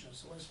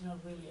investigations, so it's not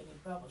really any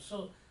problem.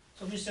 So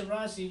Mr.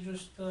 Rossi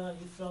just,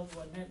 he felt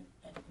when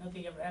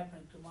nothing ever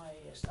happened to my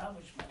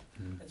establishment,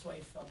 that's why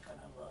he felt kind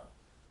of,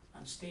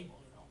 unstable,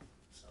 you know,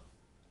 so.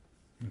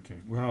 Okay,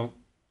 well,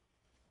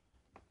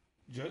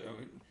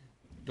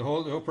 the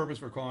whole purpose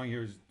for calling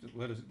here is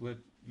to let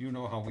you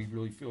know how we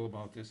really feel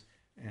about this,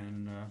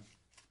 and,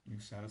 you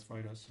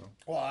satisfied us, so.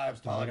 Well, I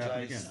Just don't let it happen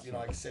apologize, again, you know,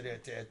 so. like I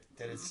said,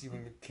 that it's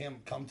even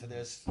come to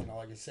this, you know,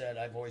 like I said,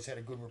 I've always had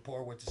a good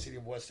rapport with the city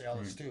of West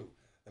Allis Right. too.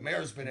 The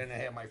mayor's been in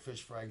and had my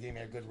fish fry, gave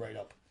me a good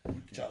write-up,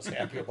 which I was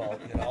happy about,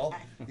 you know?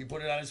 He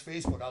put it on his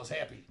Facebook, I was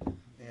happy,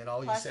 you know,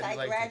 he Plus, said I he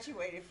liked it.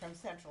 graduated from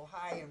Central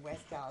High in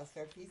West Dallas,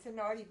 so if he's a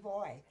naughty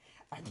boy,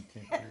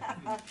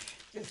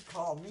 just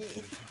call me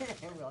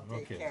and we'll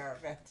take Okay. care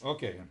of it.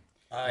 Okay.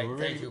 All right, Well,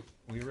 thank you.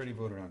 We already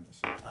voted on this.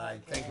 All right,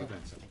 thank you.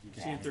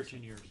 See you in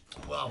 13 years.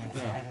 Well,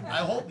 I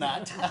hope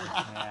not.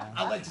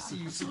 I'd like to see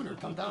you sooner,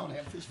 come down and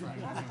have fish fry.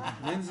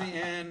 Lindsay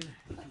Ann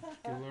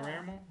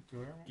Guillermo?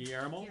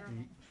 Guillermo?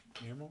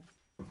 Guillermo?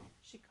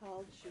 She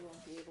called, she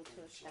won't be able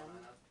to attend.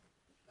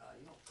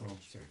 Oh,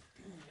 sorry.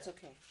 It's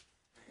okay.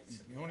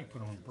 You only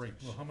put on break.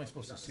 Well, how am I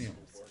supposed to see him?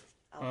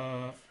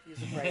 I'll use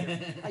a brighter,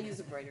 I'll use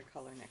a brighter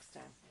color next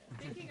time.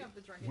 Thinking of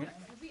the drug, When-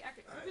 have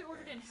we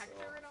ordered in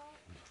Hector at all?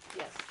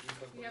 Yes,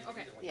 We have,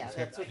 okay. yeah,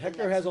 that's what the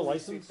Hector next has a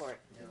police license? report.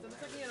 I'm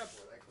looking at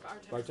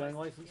a Bartending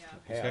license?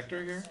 Yeah. Is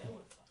Hector here?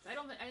 I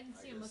don't, I didn't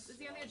see him, is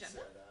he on the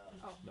agenda?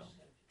 Oh,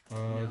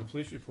 No. The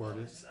police report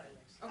is.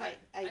 okay.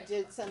 I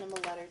did send him a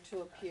letter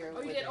to appear Oh,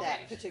 you with did? that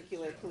Okay.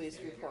 particular police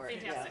report, yeah.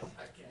 Fantastic.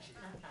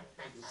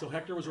 So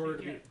Hector was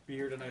ordered to be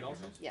here tonight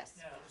also? Yes.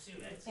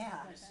 Yeah.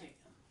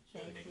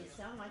 Thank you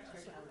so much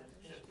for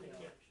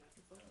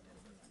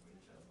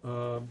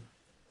coming.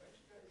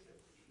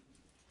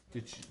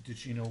 Did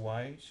she know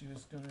why she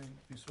was gonna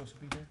be supposed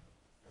to be here?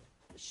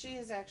 She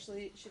is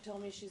actually, she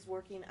told me she's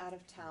working out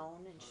of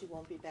town and she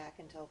won't be back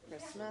until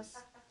Christmas.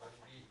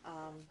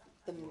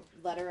 The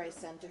letter I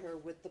sent to her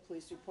with the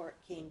police report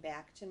came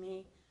back to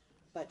me,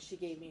 but she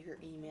gave me her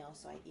email,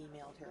 so I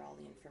emailed her all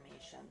the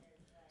information.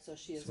 So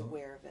she is So-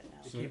 aware of it now.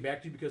 It came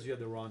back to you because you had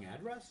the wrong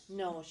address?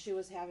 No, she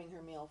was having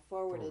her mail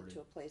forwarded Forwarded.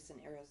 to a place in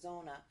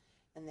Arizona,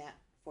 and that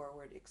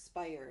forward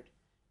expired,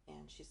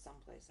 and she's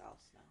someplace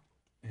else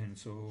now. And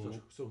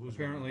so So who's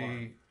running the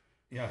apparently,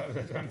 yeah,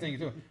 that's what I'm thinking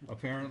too.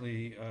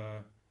 Apparently,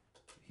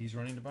 he's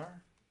running the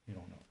bar? You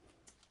don't know.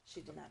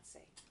 She did not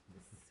say.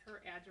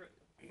 Her address,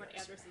 what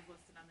address is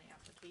listed on the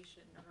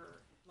application, or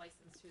her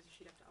license too, so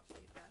she'd have to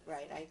update that.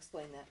 Right, I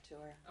explained that to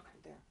her. Okay.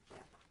 There,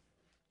 yeah.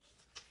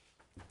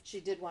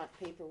 She did want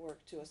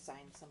paperwork to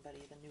assign somebody,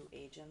 the new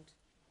agent.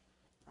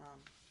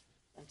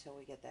 Until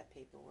we get that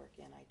paperwork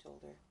in, I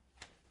told her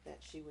that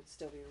she would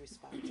still be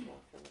responsible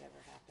for whatever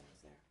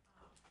happens there.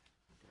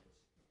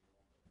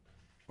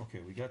 Okay,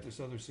 we got this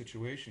other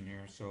situation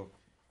here, so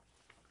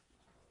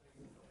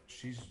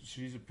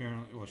she's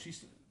apparently, well,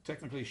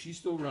 technically, she's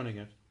still running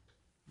it.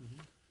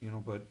 You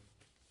know, but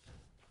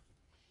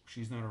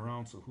she's not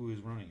around, so who is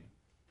running it?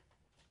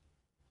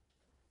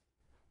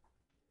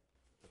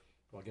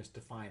 Well, I guess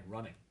define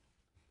running.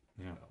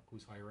 Yeah. You know,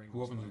 who's hiring? Who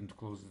who's opens not. and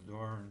closes the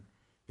door and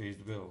pays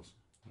the bills?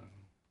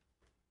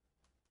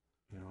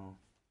 You know,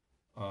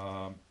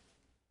 I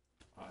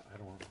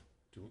don't wanna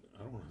do,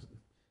 I don't wanna,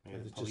 Maybe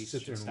the just police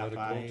sit there should and let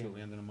stop it by go till and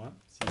the end of the month?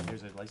 See if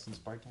there's a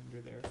licensed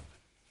bartender there.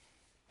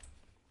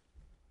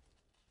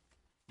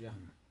 Yeah.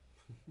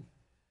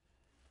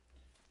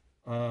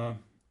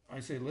 I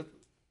say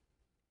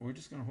we're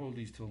just gonna hold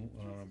these till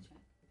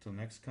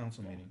next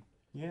council meeting.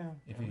 Yeah.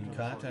 If you can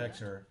contact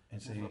her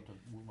and say, Move up to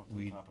the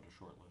we- top of the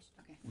short list.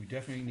 we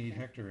definitely need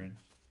Hector in,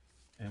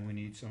 and we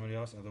need somebody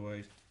else,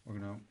 otherwise we're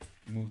gonna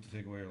move to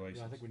take away her Yeah, I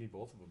license. think we need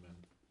both of them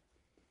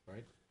in,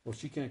 right? Well,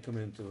 she can't come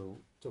in till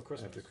Till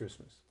Christmas. after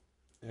Christmas.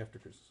 After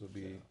Christmas will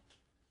be,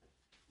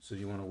 so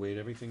you wanna wait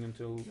everything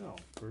until No.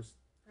 first?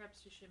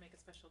 Perhaps you should make a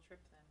special trip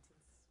then,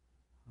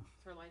 since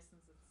it's her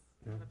license, it's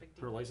Yeah. not a big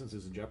deal. Her license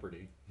is in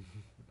jeopardy.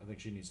 I think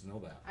she needs to know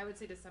that. I would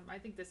say I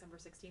think December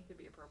 16th would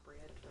be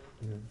appropriate.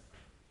 Yeah.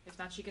 If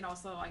not, she can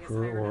also, I guess,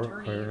 Her hire an or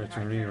attorney. hire an or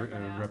attorney or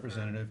hire a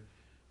representative,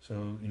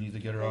 so you need to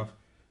get her off.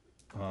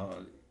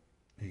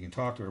 You can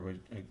talk to her, but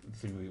I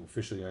think we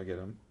officially gotta get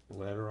a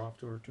letter off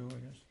to her too, I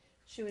guess.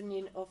 She would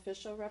need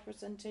official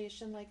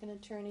representation like an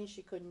attorney.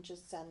 She couldn't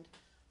just send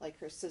like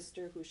her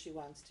sister who she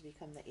wants to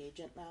become the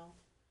agent now.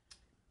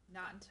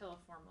 Not until a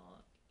formal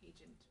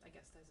agent, I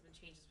guess, has been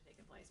changes have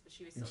taken place, but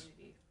she would still Yes. need to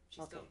be,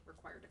 she's still Okay.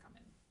 required to come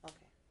in.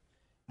 Okay.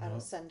 I No. will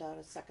send out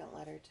a second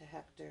letter to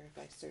Hector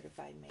by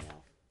certified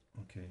mail,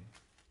 Okay,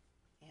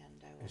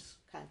 and I will Is-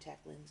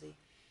 contact Lindsay.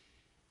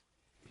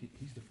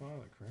 he's the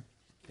father, correct?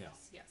 Yeah.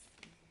 Yes.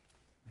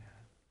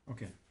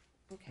 Okay.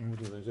 Okay. And we'll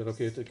do that. Is that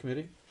okay with the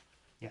committee?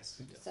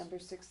 Yes. December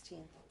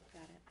 16th,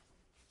 got it.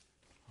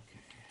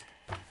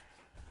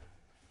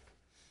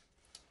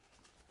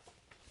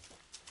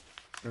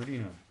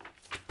 Gardena.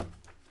 I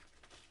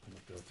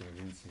looked out there, I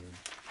didn't see him.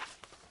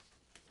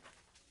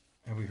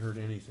 Have we heard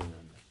anything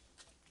on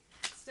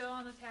this? Still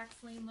on the tax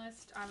lien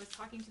list. I was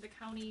talking to the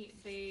county.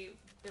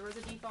 There was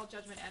a default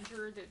judgment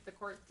entered. The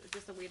court is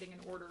just awaiting an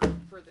order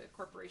for the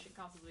corporation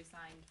council to be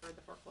signed for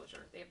the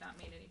foreclosure. They have not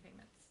made any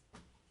payments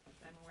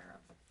that I'm aware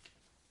of.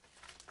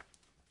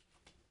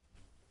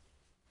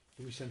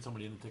 Do we send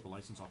somebody in to take a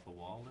license off the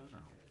wall then,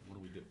 or what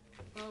do we do?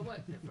 Well,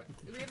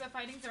 we have the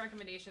findings and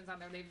recommendations on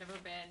there. They've never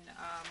been,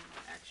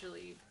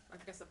 actually,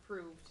 I guess,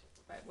 approved.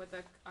 But what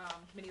the,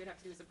 committee would have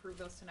to do is approve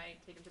those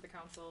tonight, take them to the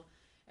council,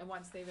 and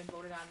once they've been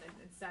voted on and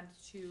sent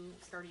to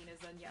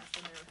Scardenas, then yes,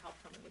 then their health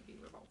permit would be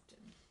revoked,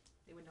 and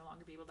they would no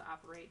longer be able to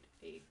operate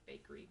a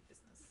bakery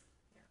business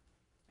there.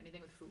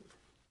 Anything with food.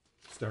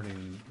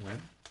 Starting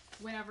when?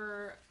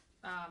 Whenever,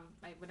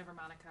 whenever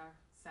Monica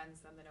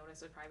sends them the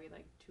notice, it would probably be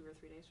like 2 or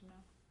 3 days from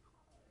now.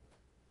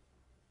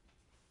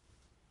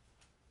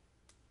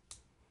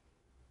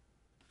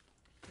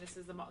 This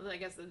is I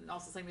guess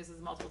also saying this is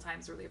multiple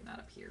times where they have not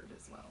appeared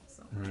as well,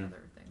 so Right.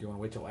 another thing. Do you wanna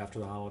wait till after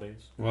the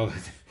holidays? Well,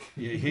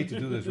 you hate to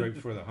do this right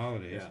before the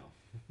holidays, Yeah.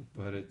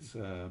 but it's,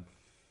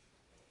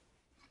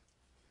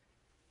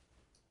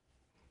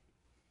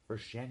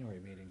 First January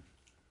meeting.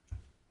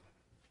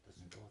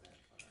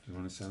 you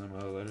wanna send them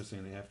out a letter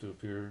saying they have to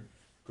appear,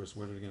 of course,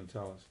 what are they gonna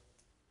tell us?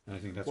 And I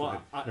think that's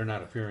Well, why they're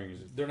not appearing,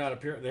 is it? They're not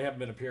appearing, they haven't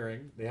been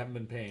appearing, they haven't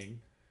been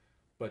paying,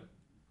 but,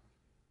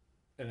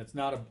 and it's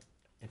not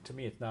and to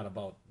me, it's not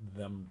about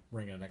them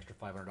bringing an extra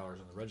 $500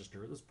 in the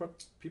register.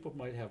 People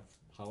might have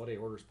holiday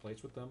orders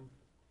placed with them,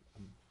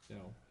 you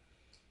know.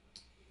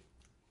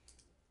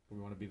 Do we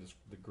wanna be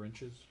the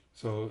Grinches?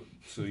 So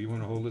you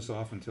wanna hold this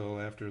off until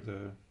after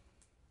the,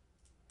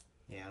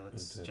 Yeah,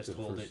 let's At just the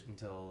hold first- it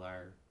until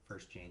our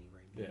first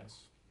January meeting.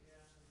 Yes.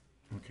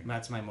 okay,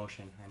 That's my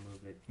motion. I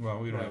move it. well,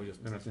 we don't Yeah, have, we just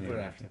we don't have to put name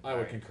it it. after. I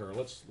would Alright. concur,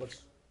 let's,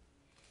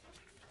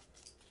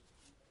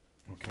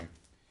 Okay.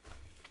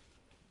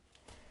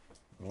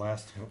 The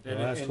last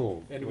and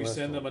hold. do the we last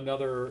send them hold.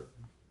 another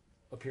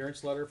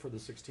appearance letter for the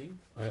 16th?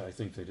 I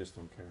think they just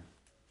don't care.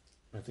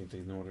 I think they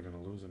know they're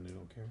gonna lose and they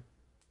don't care.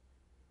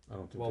 I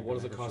don't think. Well, they're what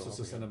does gonna it ever cost show us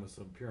to up send again.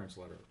 them an appearance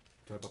letter?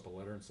 Type up a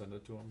letter and send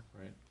it to them,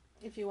 right?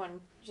 If you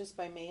want just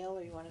by mail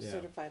or you want a Yeah.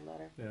 certified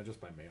letter. Yeah, just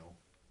by mail.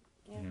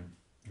 Yeah. Yeah.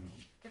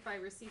 If I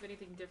receive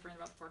anything different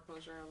about the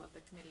foreclosure, I'll let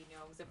the committee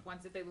know, because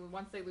once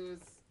they lose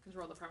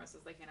control of the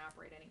premises, they can't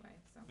operate anyway,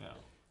 so. Yeah.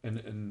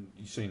 And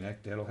you saying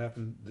that'll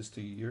happen this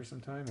year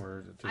sometime, or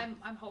is it?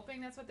 I'm hoping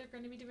that's what they're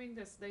gonna be doing.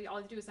 They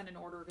all they do is send an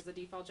order, because the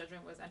default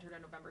judgment was entered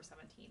on November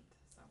 17th,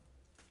 so.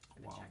 I've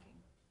been Wow.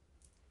 checking.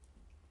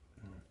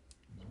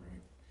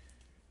 Right.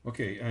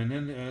 Okay, and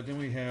then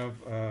we have,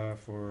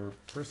 for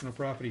personal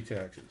property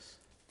taxes.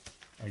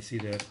 I see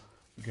that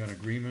we got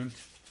agreement,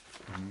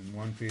 and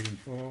one paid in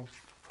full.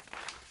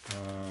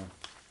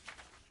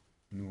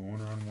 New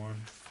owner on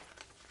one.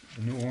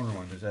 The new owner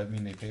one, does that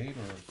mean they paid,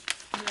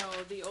 or?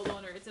 No, the old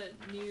owner, it's a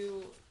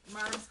new,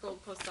 Marv's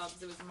Gold Coast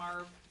Subs, it was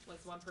Marv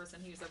was one person,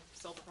 he was a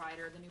sole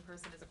proprietor, the new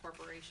person is a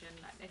corporation.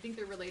 I think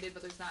they're related,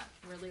 but there's not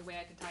really a way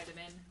I can tie them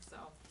in, so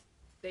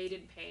they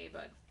didn't pay,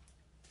 but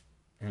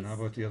And how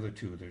about the other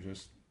two, they're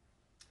just,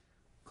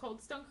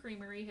 Cold Stone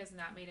Creamery has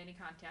not made any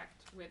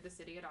contact with the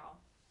city at all.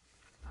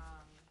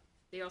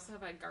 They also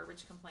have had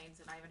garbage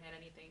complaints, and I haven't had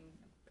anything,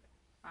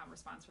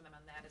 response from them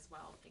on that as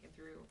well, taken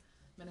through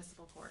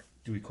municipal court.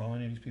 do we call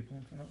any of these people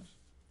in front of us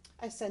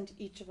I sent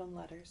each of them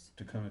letters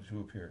to come and to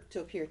appear? to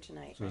appear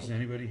tonight. So is right?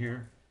 anybody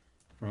here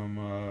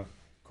from,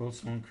 Cold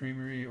Stone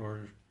Creamery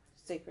or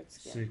Sacred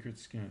Skin. Sacred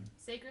Skin?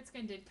 Sacred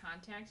Skin did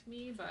contact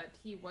me, but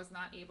he was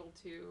not able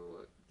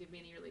to give me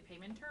any early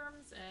payment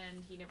terms,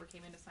 and he never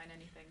came in to sign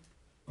anything.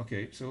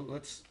 Okay, so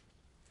let's,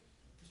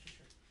 Mr.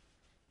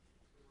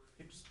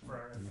 Chair. Just for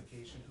our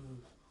edification,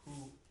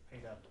 who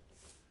paid up?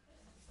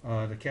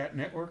 the Cat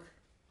Network,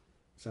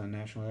 it's on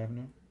National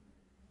Avenue.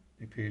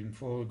 They paid in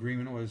full.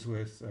 Agreement was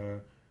with,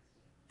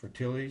 for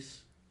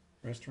Tilly's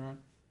Restaurant.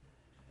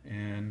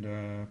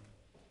 And,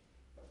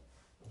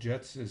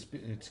 Jets it's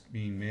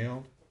being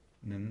mailed,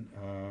 and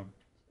then,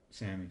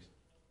 Sammy's.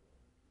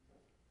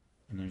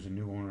 And there's a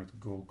new owner at the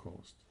Gold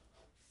Coast.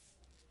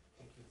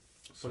 But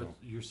So,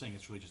 you're saying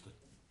it's really just a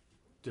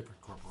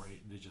different corporation,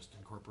 they just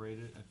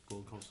incorporated it at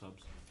Gold Coast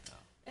Subs? Yeah.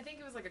 I think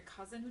it was like a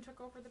cousin who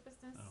took over the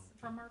business Oh, okay.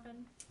 from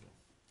Marvin.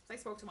 So I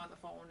spoke to him on the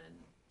phone, and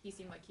he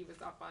seemed like he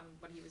was up on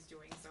what he was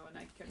doing, so, and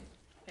I couldn't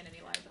pin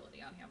any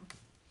liability on him.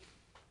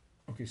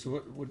 okay, so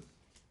what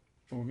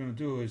we're gonna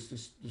do is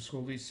this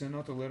whole, send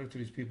out the letter to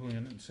these people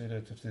and say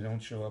that if they don't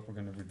show up, we're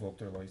gonna revoke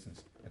their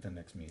license at the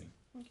next meeting.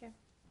 Okay.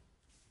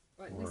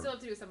 But we Or- still have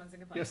to do summons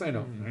and complaints. Yes, I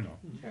know, I know.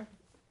 Sure.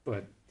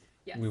 But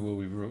Yes. we will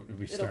be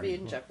It'll starting. be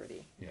in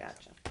jeopardy. Yes.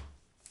 Gotcha.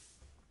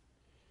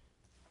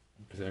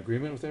 Is that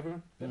agreement with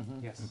everyone?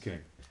 Yes.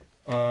 Okay.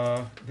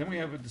 Then we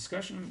have a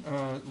discussion,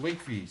 late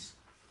fees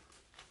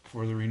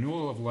for the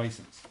renewal of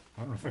license.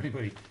 I don't know if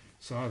anybody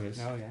saw this.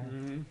 Oh, yeah.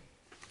 Mm-hmm.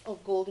 Oh,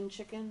 Golden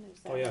Chicken, is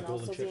that Oh, yeah, one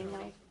Golden also Chicken. being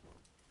held?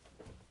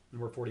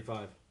 Number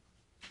 45.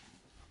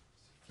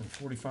 And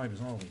 45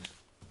 is all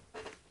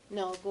these.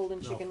 No, Golden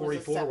No, Chicken was a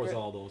 44 was separate.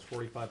 all those.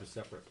 45 is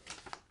separate,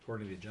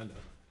 according to the agenda.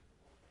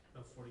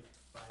 No, 45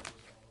 was all of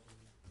them,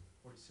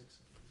 46.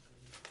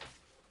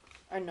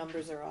 Our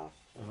numbers are off.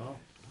 Oh.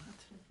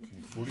 Okay,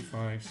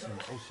 45 says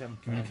 07.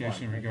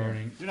 communication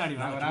regarding You're not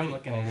even all on what I'm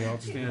looking at. the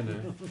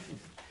outstanding.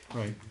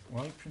 Right,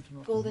 well, I printed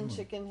off the Golden new one.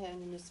 Chicken had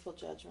municipal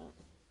judgment.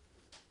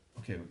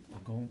 Okay, we'll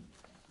go,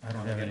 I don't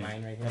Look have at any,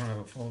 mine right I here. don't have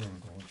a folder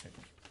on Golden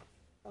Chicken.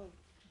 Oh,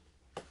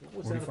 What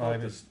was that 45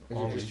 about? is Is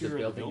all it these. just the Year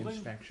of the building building?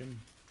 inspection?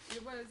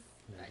 It was,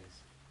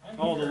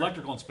 Oh, the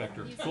electrical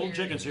inspector. He's Golden here.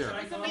 Chicken's here.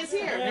 he's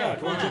here. Yeah,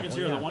 Golden Chicken's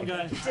here. The one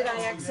guy. Did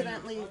I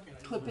accidentally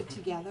clip it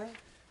together?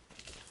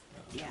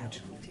 Yeah.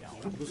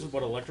 This is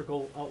what,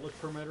 electrical outlet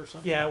permit or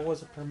something? Yeah, it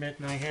was a permit,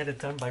 and I had it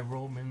done by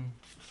Roman,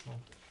 so.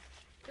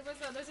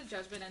 there's a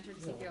judgment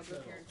entered to appeal to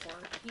appear in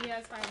court. He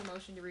has filed a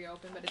motion to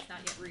reopen, but it's not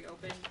yet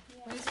reopened.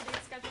 When is your date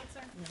scheduled,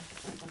 sir?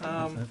 Is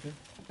that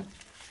it?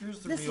 Here's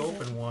the This is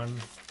reopen one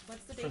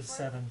What's the for date the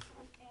for it?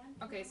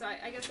 7th. Okay, so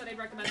I guess that I'd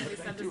recommend that we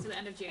send this to the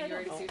end of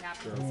January to see what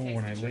happens. Oh, with this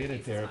when I case. laid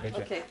it there, I bet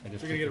you. Okay. I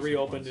just You're gonna get it put this up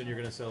reopened once. and you're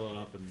gonna sell it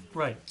up and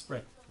Right,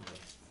 right.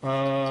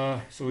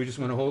 So we just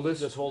wanna hold this?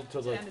 just hold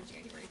till To the the, end of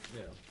January.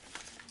 yeah.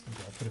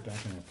 Okay, I'll put it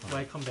back in that Do file.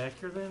 I come back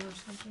here then or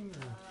something,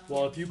 or?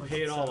 Well, if you Like pay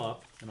it it's, all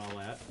up and all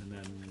that, and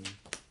then,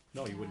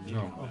 no, you wouldn't need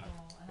to No. come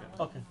back.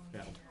 Okay,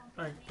 Yeah,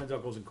 alright, depends how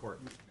it goes in court.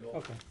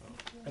 okay.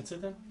 That's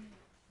it then?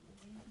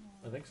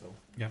 I think so.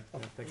 Yeah.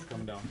 Thanks for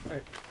coming down.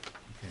 Okay.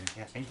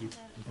 Yeah, thank you.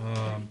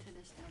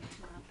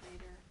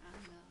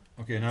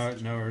 Okay, now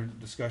we're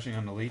discussing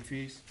on the late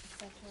fees.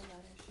 Sent her a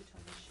letter, she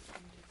told me she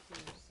couldn't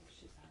appear, so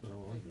she's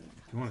on.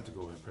 If you want it to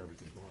go in, probably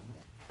can go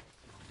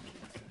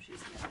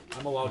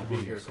I'm allowed to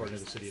be here according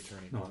to the city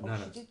attorney. in. No, not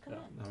She us. did come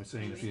in. I was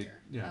saying if you,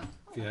 yeah,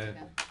 if you had,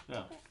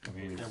 Yeah, I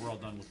mean, yeah, we're all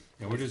done with.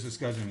 yeah, we're just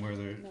discussing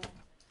whether,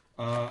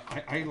 No.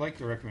 I like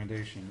the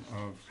recommendation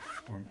of,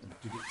 or,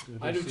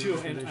 did I do see too, the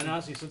and recommendation?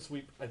 honestly, since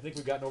I think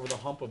we've gotten over the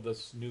hump of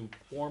this new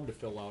form to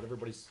fill out,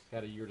 everybody's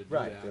had a year to do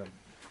Right, that. yeah.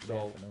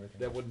 So, And everything.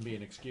 that wouldn't be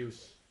an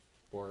excuse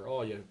for,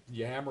 oh, you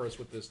hammer us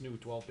with this new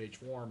 12-page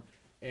form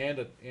and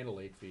a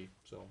late fee,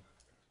 so.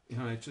 You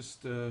know, it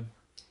just, I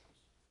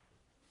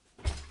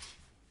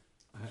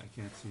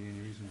can't see any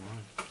reason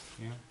why.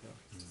 Yeah?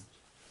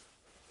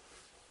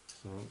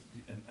 So,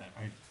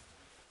 and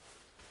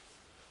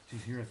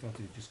geez, here I thought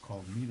they just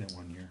called me that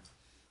one year.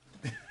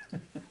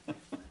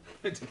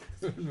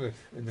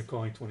 And they're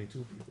calling 22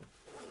 people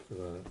for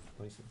the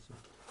license.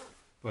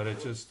 But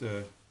it just, more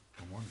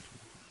than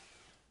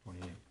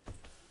 28.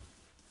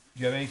 Do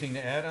you have anything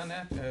to add on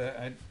that?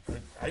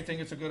 I think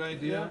it's a good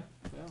idea.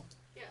 Yeah.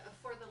 Yeah,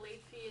 for the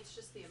late fee, it's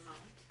just the amount.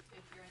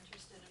 If you're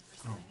interested in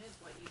pursuing it,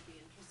 what you'd be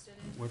interested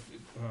in.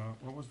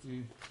 What was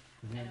the?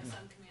 I know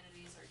some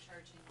communities are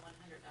charging $100.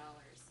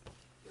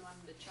 If you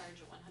wanted to charge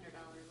a $100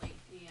 late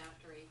fee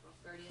after April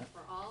 30th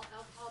for all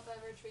alcohol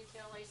beverage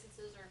retail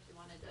licenses, or if you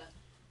wanted to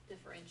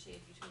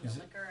differentiate between Is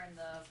the it- liquor and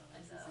the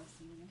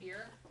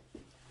beer.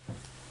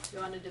 You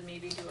wanted to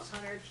maybe do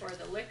 100 for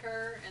the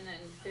liquor and then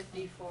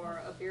 50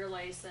 for a beer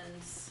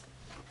license,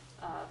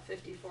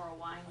 50 for a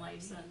wine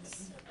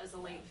license as a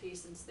late fee,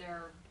 since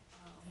their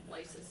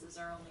licenses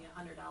are only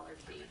 $100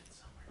 fee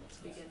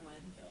to begin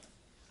with.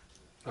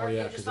 Oh, Or if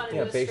yeah, you 'cause just it- wanna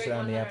Yeah, do a based straight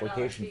on the $100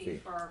 application fee fee.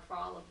 for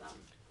all of them,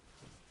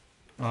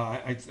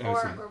 I say,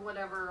 or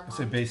whatever. I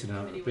say base it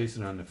committee on, would base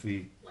it on the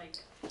fee. like.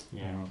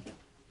 You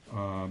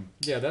know.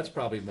 Yeah, that's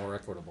probably more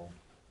equitable.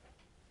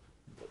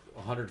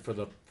 100 for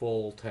the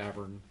full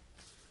tavern,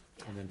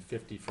 and then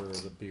 50 for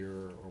the beer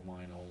or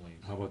wine only.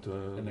 How about the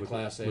And the liquor-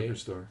 Class A? liquor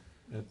store?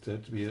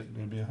 That'd be,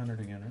 it'd be 100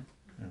 again,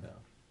 right?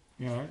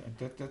 Yeah.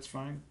 Yeah, that's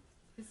fine.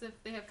 Is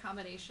if they have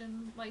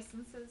combination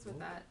licenses, would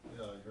that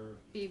Yeah, I heard.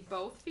 be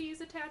both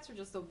fees attached or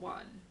just the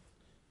one?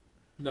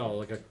 No,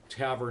 like a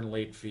tavern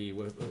late fee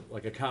with,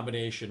 like a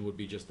combination would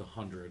be just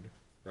 100,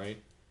 right?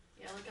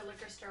 Yeah, like a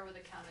liquor store with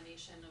a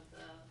combination of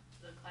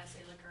the Class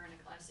A liquor and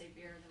a Class A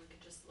beer, then we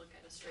could just look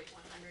at a straight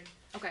 100.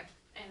 Okay.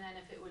 And then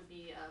if it would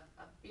be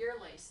a beer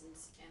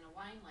license and a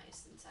wine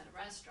license at a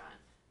restaurant,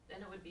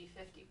 then it would be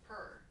 50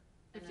 per.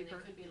 And 50 then they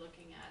per. could be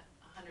looking at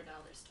 $100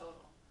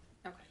 total.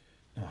 Okay.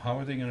 Now, how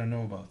are they gonna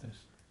know about this?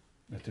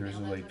 That there is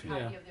a Mail them late fee? a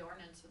copy Yeah. of the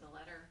ordinance with a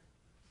letter,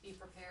 be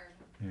prepared.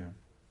 Yeah,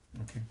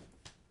 okay.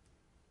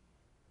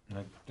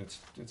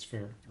 That's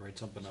fair. Write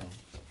something up.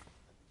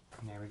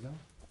 And there we go.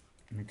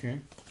 Okay.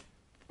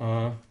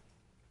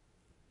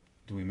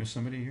 Do we miss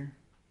somebody here?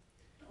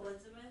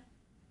 Elizabeth?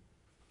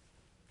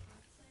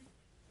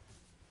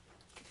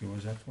 What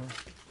was that for?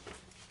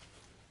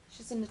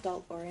 She's an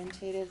adult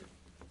orientated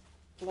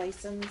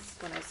license.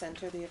 When I sent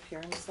her the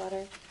appearance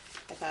letter,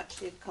 I thought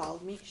she had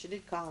called me, she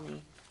did call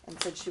me,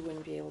 and said she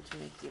wouldn't be able to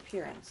make the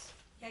appearance.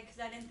 Yeah, 'cause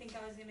I didn't think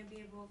I was gonna be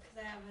able, 'cause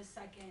I have a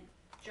second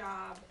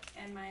job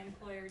and my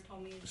employer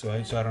told me. So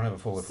I don't have a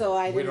folder. So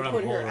I We don't didn't have a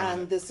put her vote on on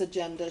it. this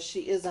agenda,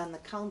 she is on the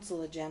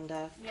council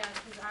agenda. Yeah,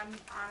 'cause I'm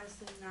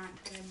honestly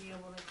not gonna be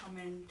able to come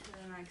in to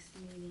the next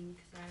meeting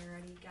 'cause I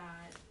already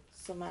got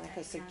So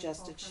Monica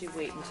suggested she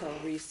wait until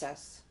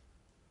recess.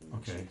 and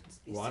then she Okay. can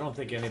be Well, I don't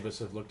think any of supervised. us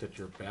have looked at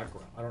your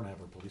background. I don't have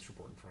her police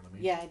report in front of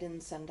me. Yeah, I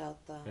didn't send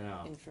out the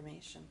Yeah.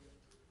 information.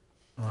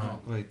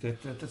 Wait,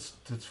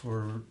 that's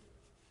for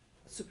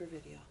Super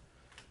video.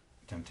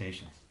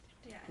 Temptations.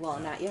 Well,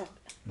 not yet.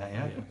 Not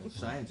yet?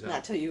 Signs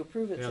Not till you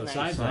approve it Yeah, the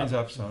tonight. Signs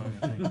up, so.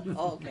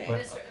 Oh, okay.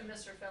 But-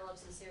 Mr.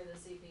 Phillips is here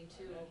this evening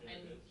too,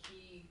 and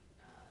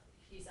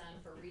he's on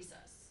for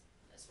recess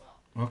as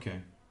well.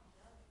 Okay,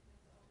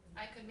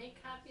 I could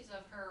make copies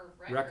of her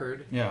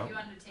Record. Yeah. If you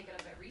wanted to take it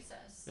up at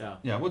recess. Yeah.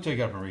 yeah, we'll take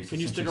it up in recess. Can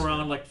you since stick she's-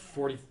 around like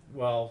 40,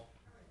 well,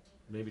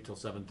 maybe till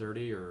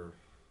 7:30 or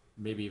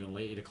maybe even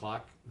late 8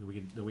 o'clock? Then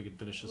we can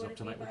finish this Would up it be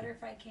tonight. We better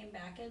can- if I came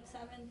back at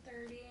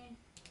 7:30?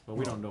 But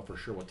we don't know for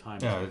sure what time.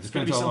 Yeah, It's it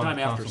gonna be depends how long sometime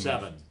the after council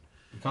 7. meets.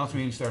 The council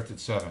meeting starts at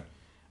 7,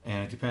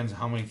 and it depends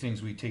how many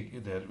things we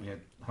take, that we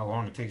had, how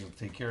long it takes us to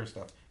take care of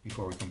stuff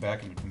before we come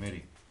back into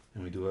committee.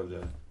 And we do have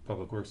the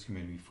Public Works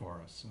Committee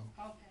before us, so,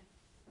 Okay.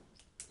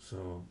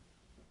 so.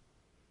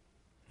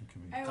 It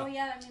can be, Oh,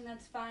 yeah, I mean,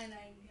 that's fine,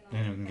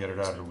 then we can get it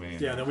out of the way.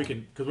 and- Yeah, then we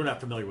can, because we're not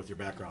familiar with your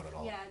background at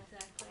all. Yeah,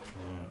 exactly.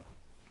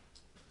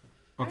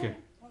 Okay,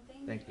 Well,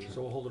 Thank you.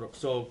 So we'll hold it up.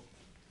 So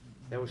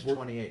That was we're-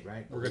 28,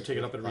 right? we're gonna take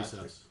it up at Last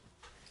recess.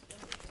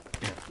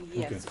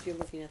 Yes, Okay. if you're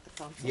looking at the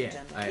council Yeah,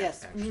 agenda. I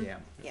Yes. actually mhm,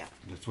 am. Yeah.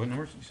 that's what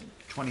numbers you said?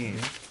 28.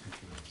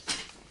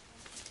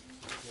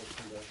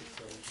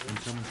 And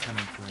someone's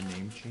coming for a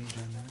name change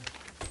on that?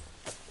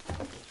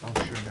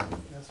 Oh, sure,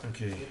 no.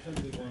 Okay.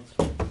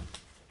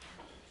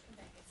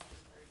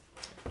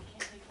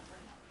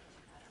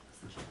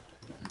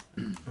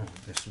 Oh,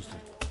 this is,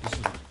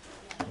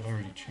 I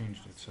already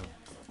changed it, so,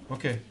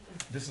 okay,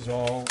 this is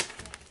all,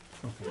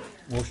 okay,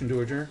 motion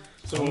to adjourn?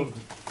 So moved.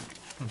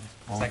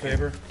 All in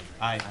favor?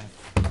 Aye.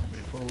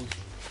 Opposed?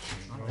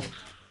 There you go.